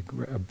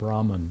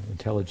Brahmin,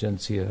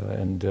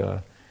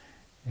 intelligentsia,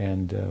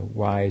 and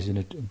wise, and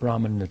a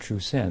Brahmin in the true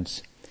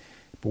sense.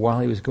 But while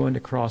he was going to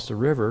cross the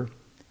river,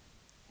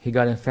 he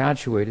got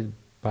infatuated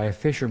by a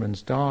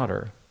fisherman's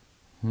daughter.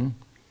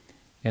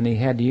 And he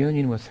had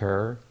union with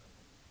her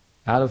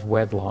out of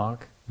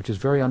wedlock, which is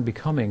very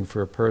unbecoming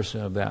for a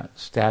person of that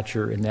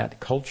stature in that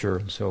culture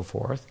and so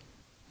forth.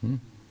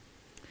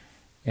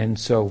 And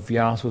so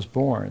Vyasa was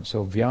born.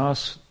 So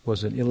Vyasa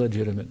was an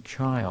illegitimate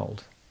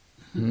child.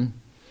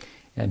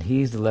 And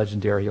he's the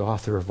legendary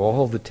author of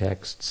all the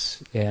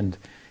texts and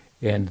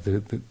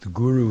the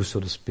guru, so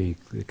to speak,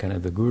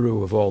 the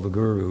guru of all the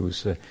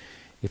gurus.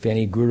 If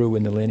any guru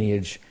in the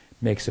lineage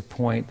makes a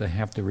point, they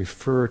have to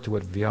refer to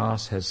what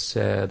Vyasa has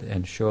said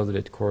and show that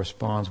it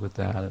corresponds with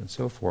that, and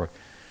so forth.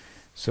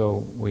 So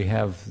we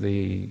have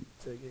a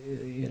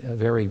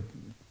very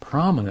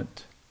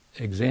prominent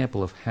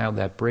example of how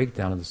that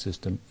breakdown of the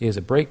system is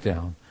a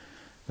breakdown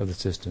of the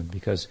system,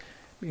 because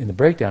in the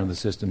breakdown of the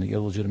system, the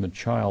illegitimate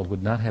child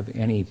would not have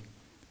any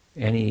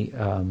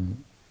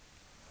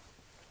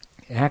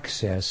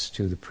access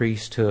to the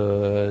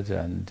priesthood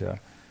and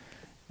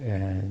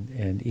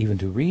even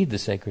to read the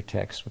sacred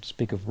texts, what to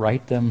speak of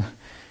write them,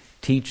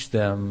 teach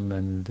them,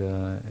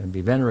 and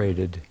be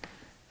venerated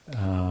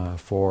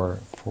for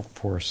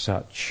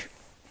such.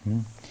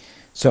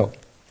 So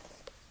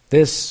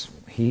this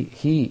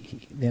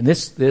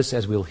this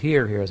as we'll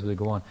hear here as we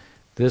go on,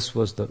 this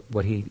was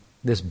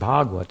this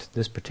Bhagavat,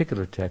 this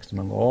particular text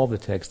among all the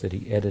texts that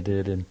he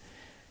edited and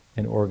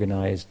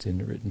organized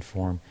in written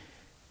form.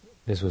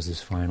 This was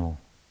his final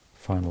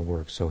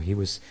work. So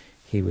Vyasa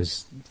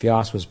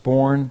was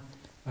born.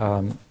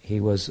 The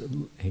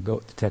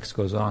text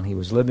goes on. He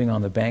was living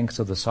on the banks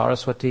of the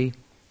Saraswati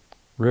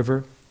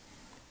River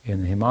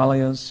in the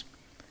Himalayas.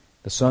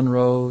 The sun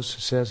rose,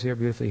 it says here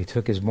beautifully. He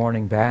took his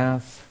morning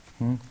bath.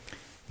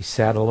 He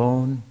sat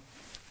alone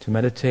to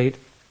meditate.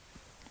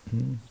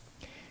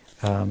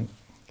 And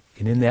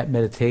in that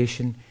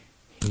meditation,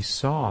 he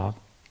saw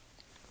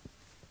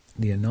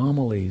the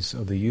anomalies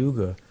of the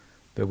yuga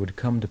that would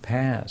come to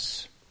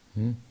pass.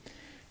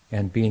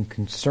 And being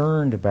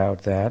concerned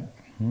about that,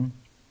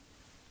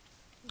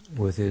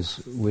 with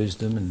his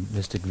wisdom and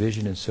mystic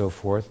vision and so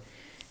forth,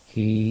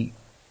 he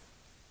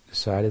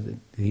decided that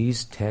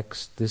these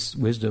texts, this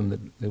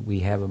wisdom that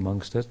we have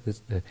amongst us,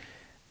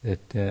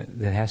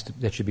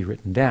 that should be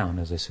written down,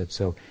 as I said.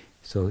 So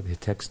the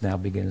text now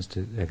begins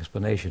to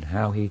explanation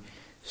how he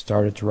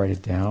started to write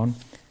it down.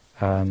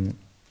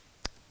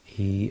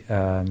 He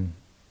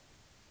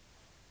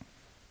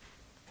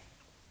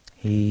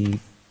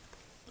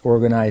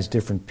organized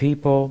different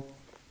people,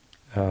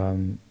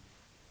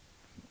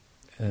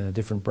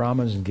 different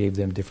Brahmins, and gave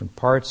them different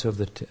parts of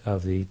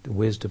the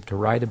wisdom to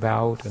write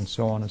about, and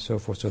so on and so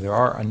forth. So there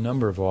are a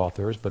number of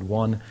authors, but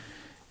one,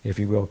 if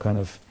you will, kind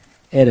of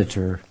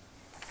editor,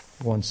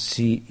 one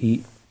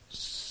CEO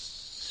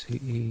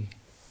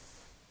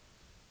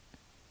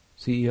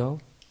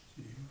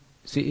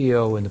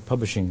in the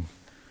publishing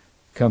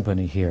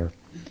company here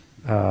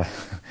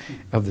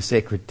of the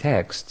sacred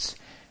texts,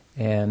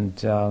 and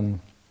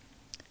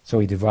so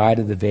he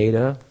divided the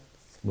Veda,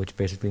 which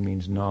basically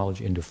means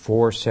knowledge, into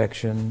 4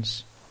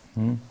 sections,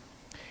 and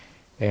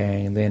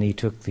then he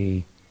took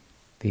the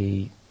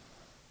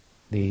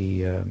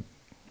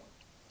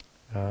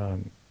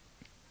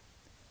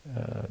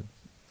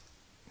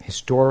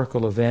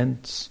historical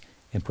events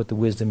and put the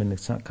wisdom in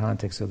the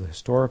context of the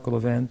historical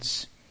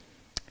events,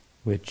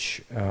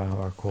 which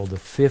are called the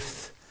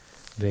 5th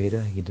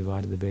Veda. He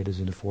divided the Vedas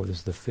into 4. This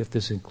is the 5th.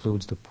 This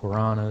includes the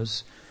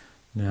Puranas,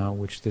 now,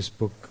 which this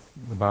book,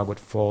 the Bhagavad,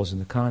 falls in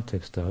the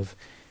context of.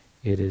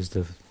 It is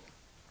the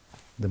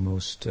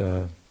most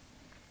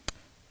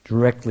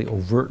directly,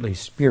 overtly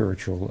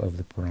spiritual of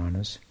the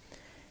Puranas.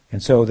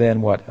 And so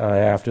then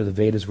after the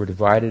Vedas were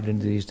divided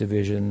into these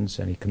divisions,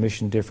 and he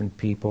commissioned different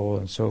people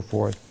and so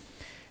forth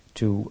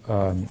to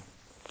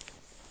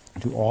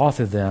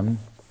author them,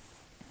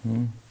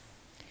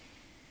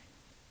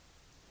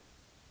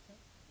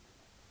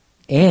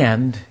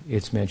 and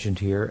it's mentioned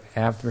here,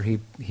 after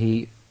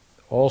he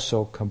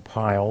also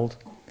compiled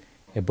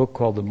a book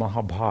called the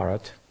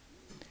Mahabharata,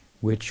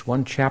 which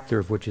one chapter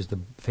of which is the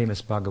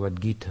famous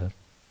Bhagavad Gita.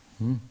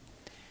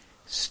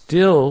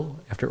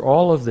 Still, after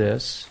all of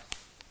this,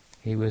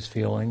 he was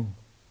feeling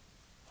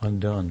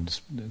undone,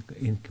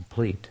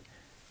 incomplete,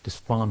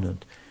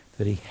 despondent,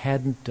 that he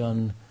hadn't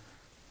done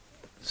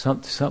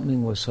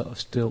something was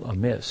still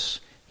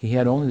amiss. He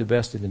had only the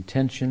best of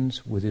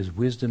intentions with his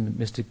wisdom,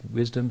 mystic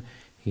wisdom.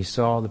 He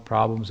saw the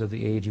problems of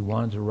the age. He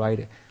wanted to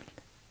write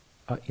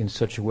in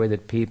such a way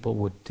that people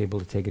would be able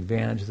to take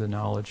advantage of the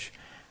knowledge.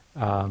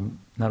 Not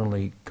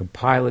only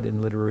compile it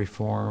in literary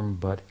form,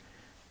 but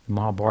the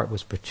Mahabharata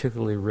was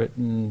particularly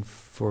written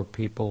for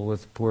people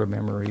with poor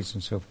memories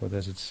and so forth,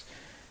 as it's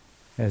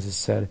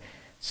said.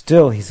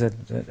 Still, he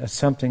said that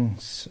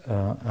something's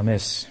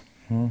amiss.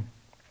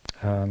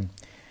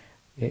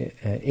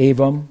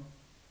 Evam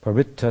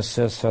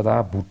parittasya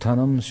sada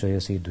bhutanam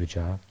shayasi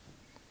dvija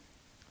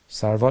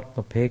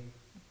sarvatmapek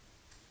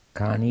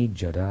kani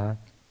jada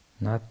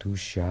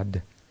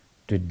natushad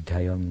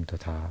dudayam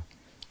tata.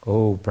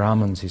 Oh,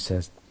 Brahmins, he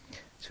says,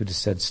 Suda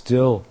said,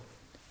 still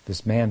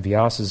this man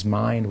Vyasa's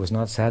mind was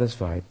not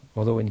satisfied,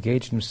 although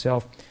engaged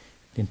himself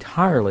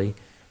entirely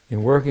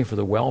in working for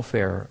the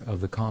welfare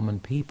of the common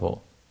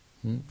people.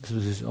 This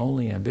was his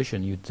only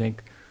ambition. You'd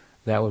think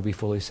that would be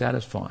fully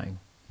satisfying.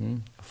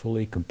 A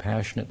fully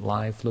compassionate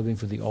life, living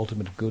for the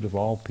ultimate good of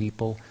all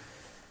people.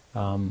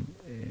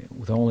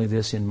 With only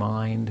this in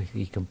mind,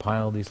 he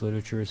compiled these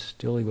literatures.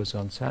 Still he was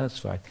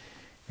unsatisfied.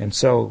 And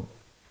so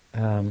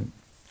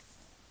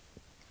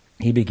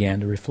he began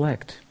to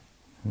reflect.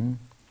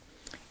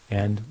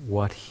 And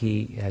what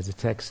he, as the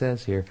text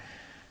says here,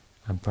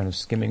 I'm kind of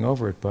skimming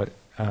over it, but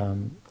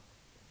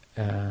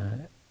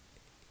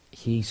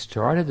he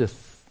started to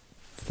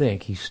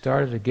think, he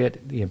started to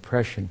get the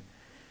impression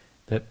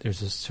that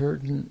there's a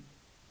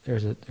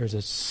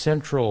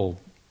central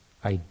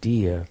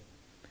idea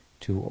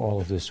to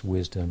all of this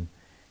wisdom.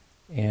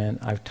 And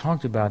I've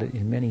talked about it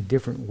in many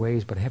different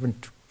ways, but I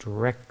haven't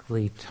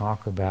directly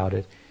talked about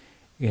it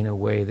in a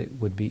way that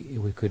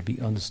could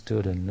be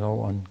understood in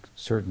no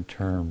uncertain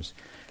terms.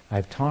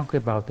 I've talked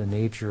about the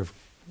nature of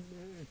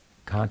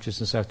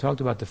consciousness. I've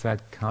talked about the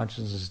fact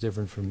consciousness is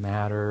different from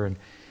matter,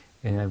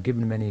 and I've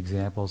given many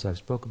examples. I've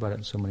spoken about it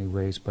in so many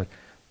ways. But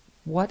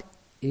what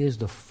is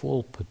the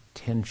full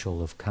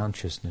potential of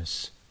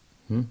consciousness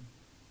in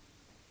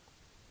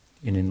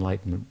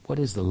enlightenment? What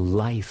is the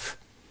life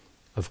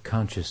of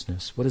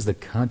consciousness? What is the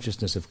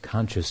consciousness of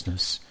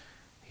consciousness,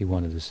 he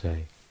wanted to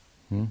say.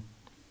 And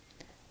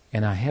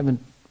I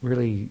haven't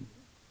really...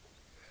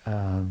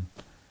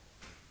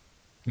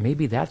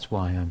 maybe that's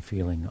why I'm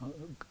feeling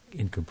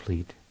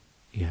incomplete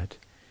yet.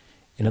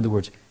 In other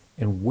words,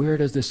 and where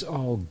does this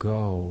all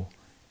go?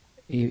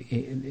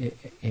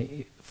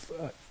 It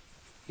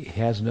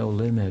has no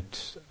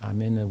limit.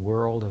 I'm in a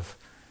world of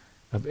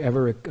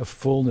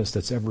fullness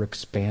that's ever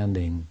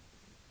expanding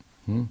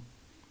in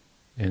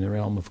the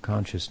realm of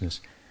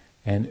consciousness.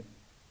 And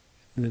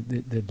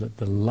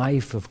the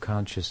life of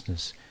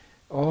consciousness,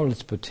 all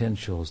its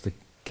potentials, the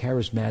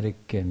charismatic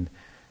and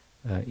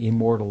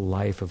immortal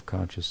life of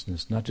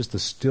consciousness, not just the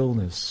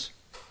stillness,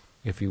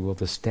 if you will,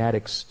 the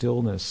static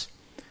stillness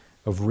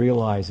of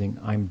realizing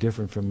I'm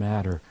different from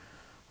matter.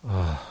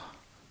 I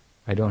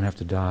don't have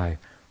to die.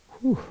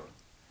 Whew.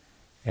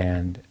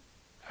 And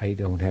I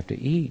don't have to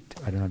eat.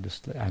 I don't have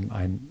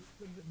to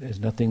there's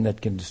nothing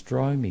that can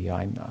destroy me.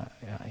 And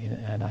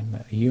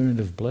I'm a unit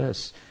of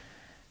bliss.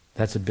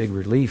 That's a big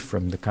relief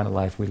from the kind of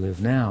life we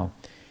live now.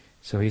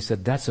 So he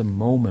said, that's a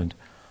moment.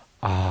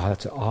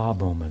 That's an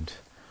moment.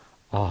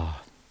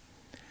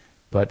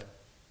 But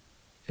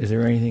is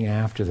there anything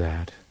after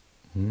that?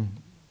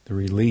 The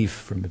relief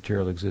from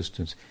material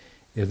existence.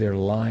 Is there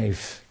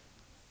life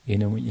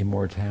in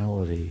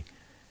immortality,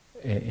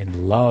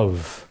 in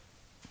love?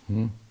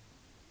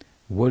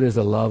 What is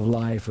the love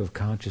life of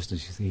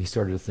consciousness? He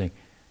started to think,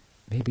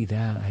 maybe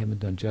that, I haven't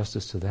done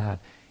justice to that.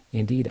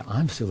 Indeed,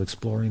 I'm still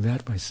exploring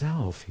that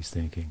myself, he's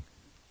thinking.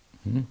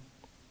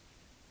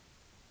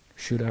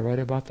 Should I write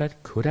about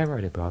that? Could I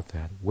write about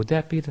that? Would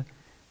that be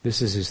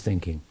This is his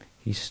thinking.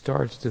 He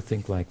starts to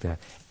think like that.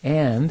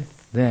 And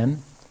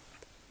then,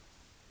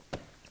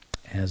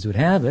 as would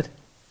have it,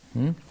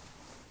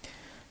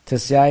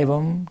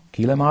 tasyaivam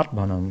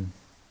kilamatmanam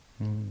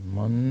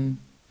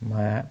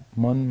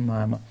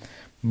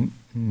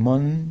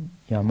man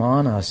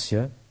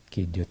yamanasya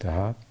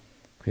kidyataha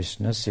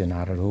krishnasya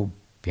narado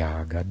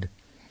bhyagad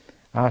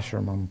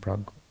ashramam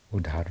prag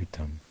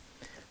udharitam.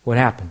 What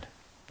happened?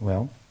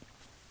 Well,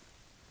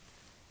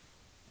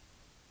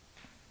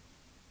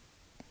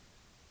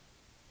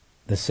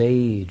 the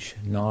sage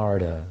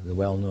Narada, the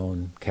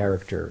well-known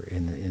character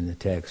in the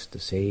text, the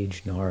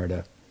sage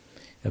Narada,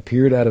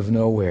 appeared out of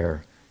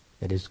nowhere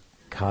at his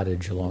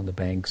cottage along the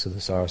banks of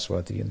the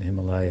Saraswati in the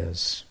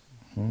Himalayas.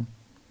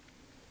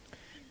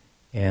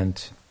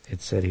 And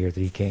it said here that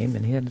he came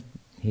and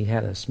he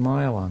had a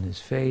smile on his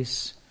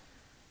face,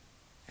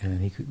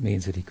 and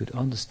means that he could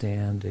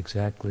understand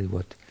exactly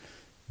what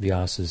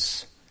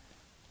Vyasa's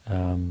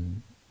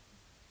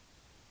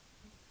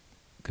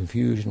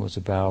confusion was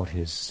about,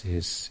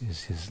 his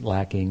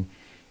lacking,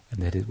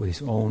 and that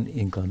his own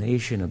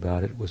inclination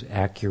about it was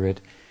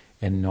accurate,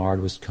 and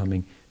Narada was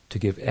coming to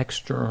give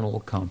external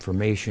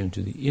confirmation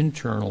to the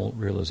internal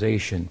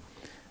realization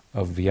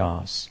of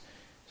Vyasa.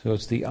 So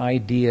it's the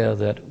idea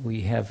that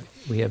we have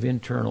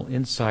internal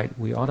insight.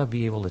 We ought to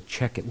be able to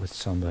check it with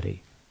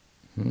somebody,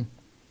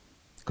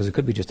 because it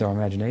could be just our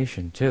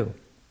imagination too.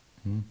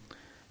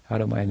 How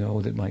do I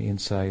know that my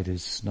insight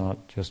is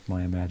not just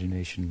my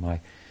imagination?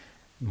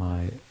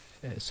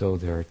 So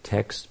there are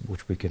texts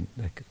which we can.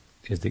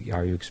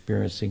 Are you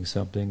experiencing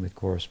something that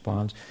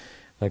corresponds?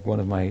 Like one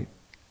of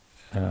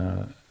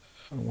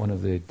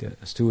the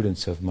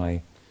students of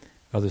my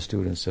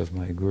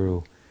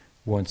guru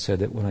once said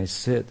that when I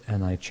sit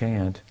and I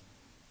chant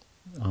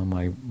on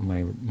my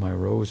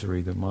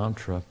rosary, the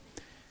mantra,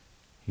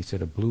 he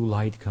said a blue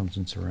light comes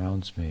and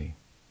surrounds me.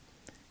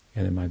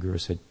 And then my guru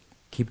said,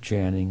 keep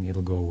chanting,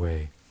 it'll go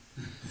away.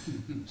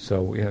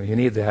 So you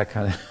need that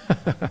kind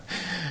of.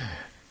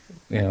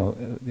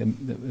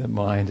 The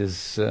mind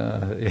is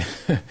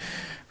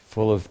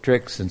full of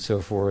tricks and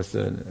so forth.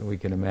 We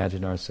can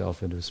imagine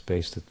ourselves into a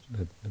space that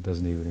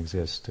doesn't even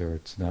exist, or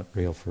it's not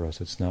real for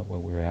us. It's not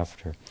what we're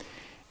after.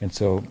 And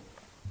so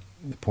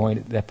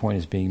that point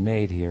is being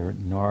made here.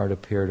 Narad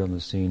appeared on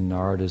the scene.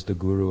 Narad is the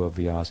guru of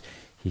Vyasa.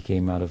 He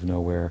came out of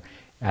nowhere,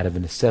 out of a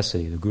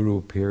necessity. The guru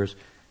appears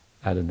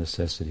out of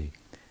necessity.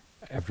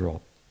 After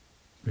all,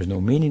 there's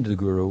no meaning to the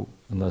guru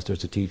unless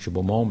there's a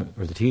teachable moment,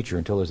 or the teacher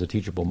until there's a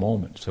teachable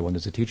moment. So when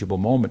there's a teachable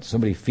moment,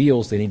 somebody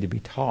feels they need to be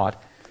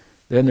taught,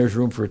 then there's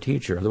room for a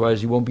teacher.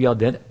 Otherwise, you won't be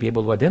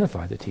able to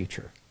identify the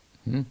teacher.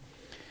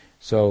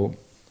 So,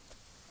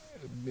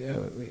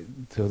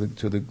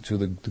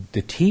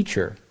 the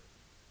teacher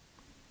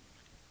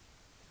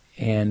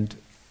and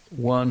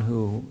one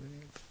who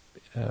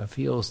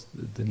feels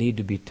the need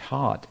to be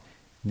taught,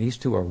 these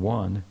two are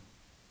one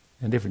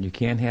and different. You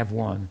can't have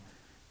one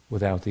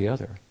without the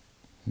other.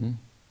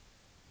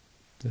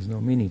 There's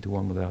no meaning to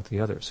one without the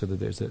other. So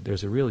that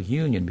there's a real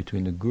union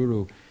between the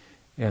guru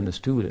and the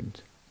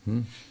student.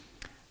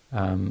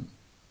 And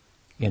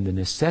the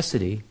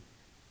necessity,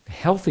 the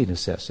healthy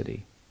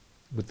necessity,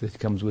 that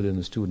comes within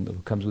the student,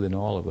 that comes within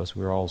all of us.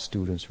 We're all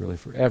students really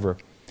forever.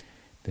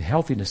 The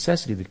healthy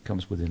necessity that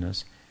comes within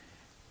us,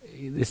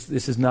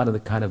 this is not a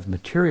kind of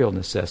material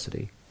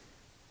necessity.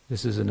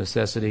 This is a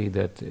necessity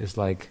that is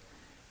like,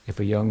 if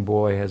a young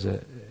boy has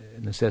a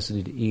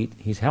necessity to eat,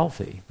 he's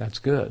healthy. That's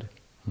good.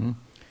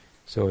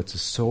 So it's the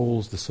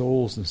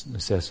soul's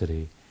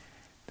necessity.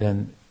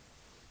 Then,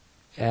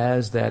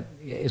 as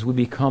we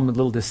become a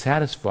little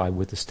dissatisfied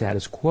with the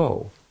status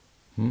quo,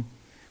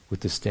 with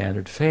the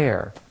standard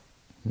fare,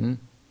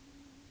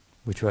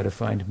 we try to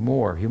find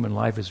more. Human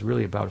life is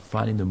really about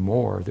finding the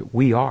more that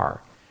we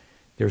are.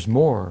 There's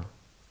more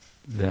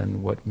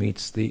than what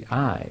meets the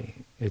eye,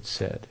 it's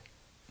said,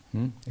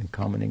 in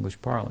common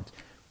English parlance.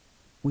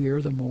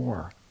 We're the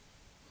more.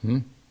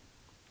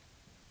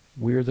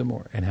 We're the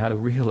more. And how to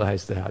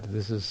realize that,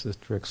 this is the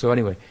trick. So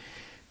anyway,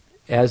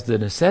 as the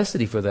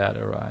necessity for that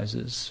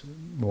arises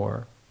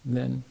more,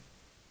 then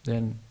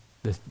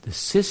the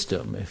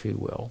system, if you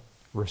will,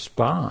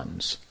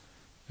 responds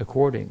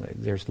accordingly.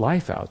 There's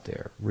life out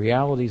there.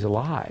 Reality's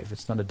alive.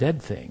 It's not a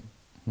dead thing.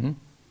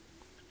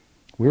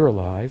 We're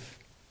alive.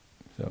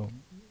 So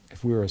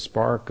if we're a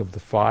spark of the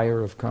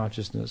fire of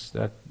consciousness,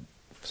 that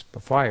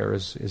fire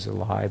is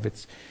alive.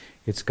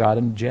 It's got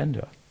an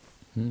agenda.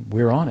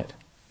 We're on it.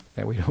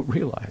 That we don't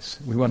realize.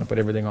 We want to put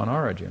everything on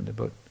our agenda,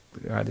 but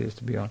the idea is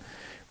to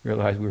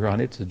realize we're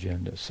on its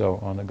agenda, so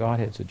on the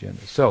Godhead's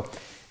agenda. So,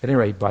 at any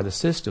rate, by the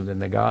system, then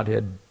the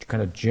Godhead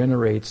kind of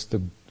generates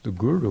the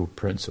guru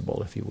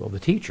principle, if you will, the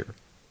teacher.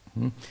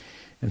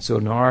 And so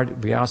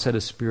Vyasa had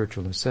a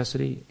spiritual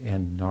necessity,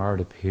 and Narad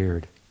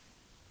appeared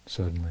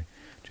suddenly.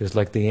 Just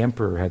like the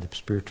emperor had the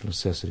spiritual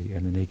necessity,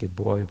 and the naked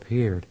boy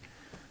appeared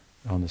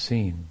on the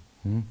scene.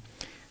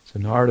 So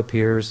Narad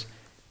appears,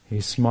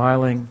 he's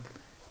smiling,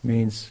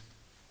 means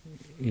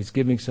he's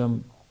giving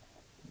some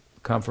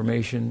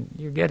confirmation,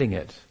 you're getting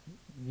it,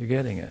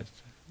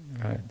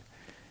 right?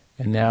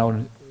 And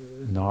now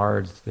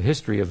Narad, the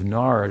history of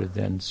Narad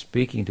then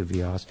speaking to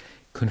Vyasa,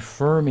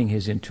 confirming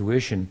his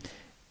intuition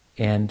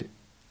and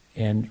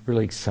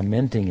really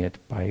cementing it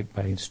by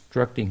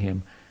instructing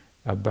him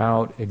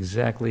about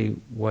exactly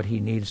what he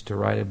needs to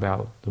write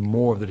about, the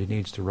more that he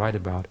needs to write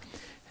about,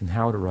 and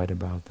how to write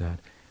about that.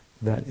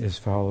 That is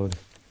followed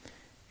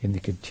in the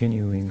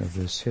continuing of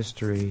this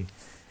history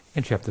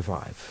in chapter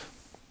 5.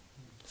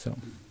 So,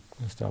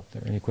 we'll stop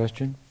there. Any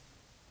question?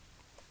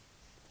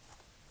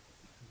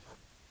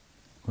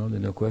 Well, there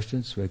are no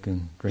questions, so I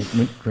can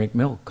drink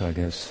milk, I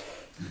guess.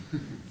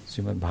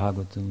 Srimad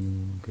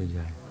Bhagavatam, good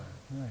job.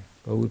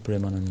 All right.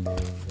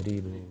 Premanande,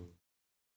 Hari Bol.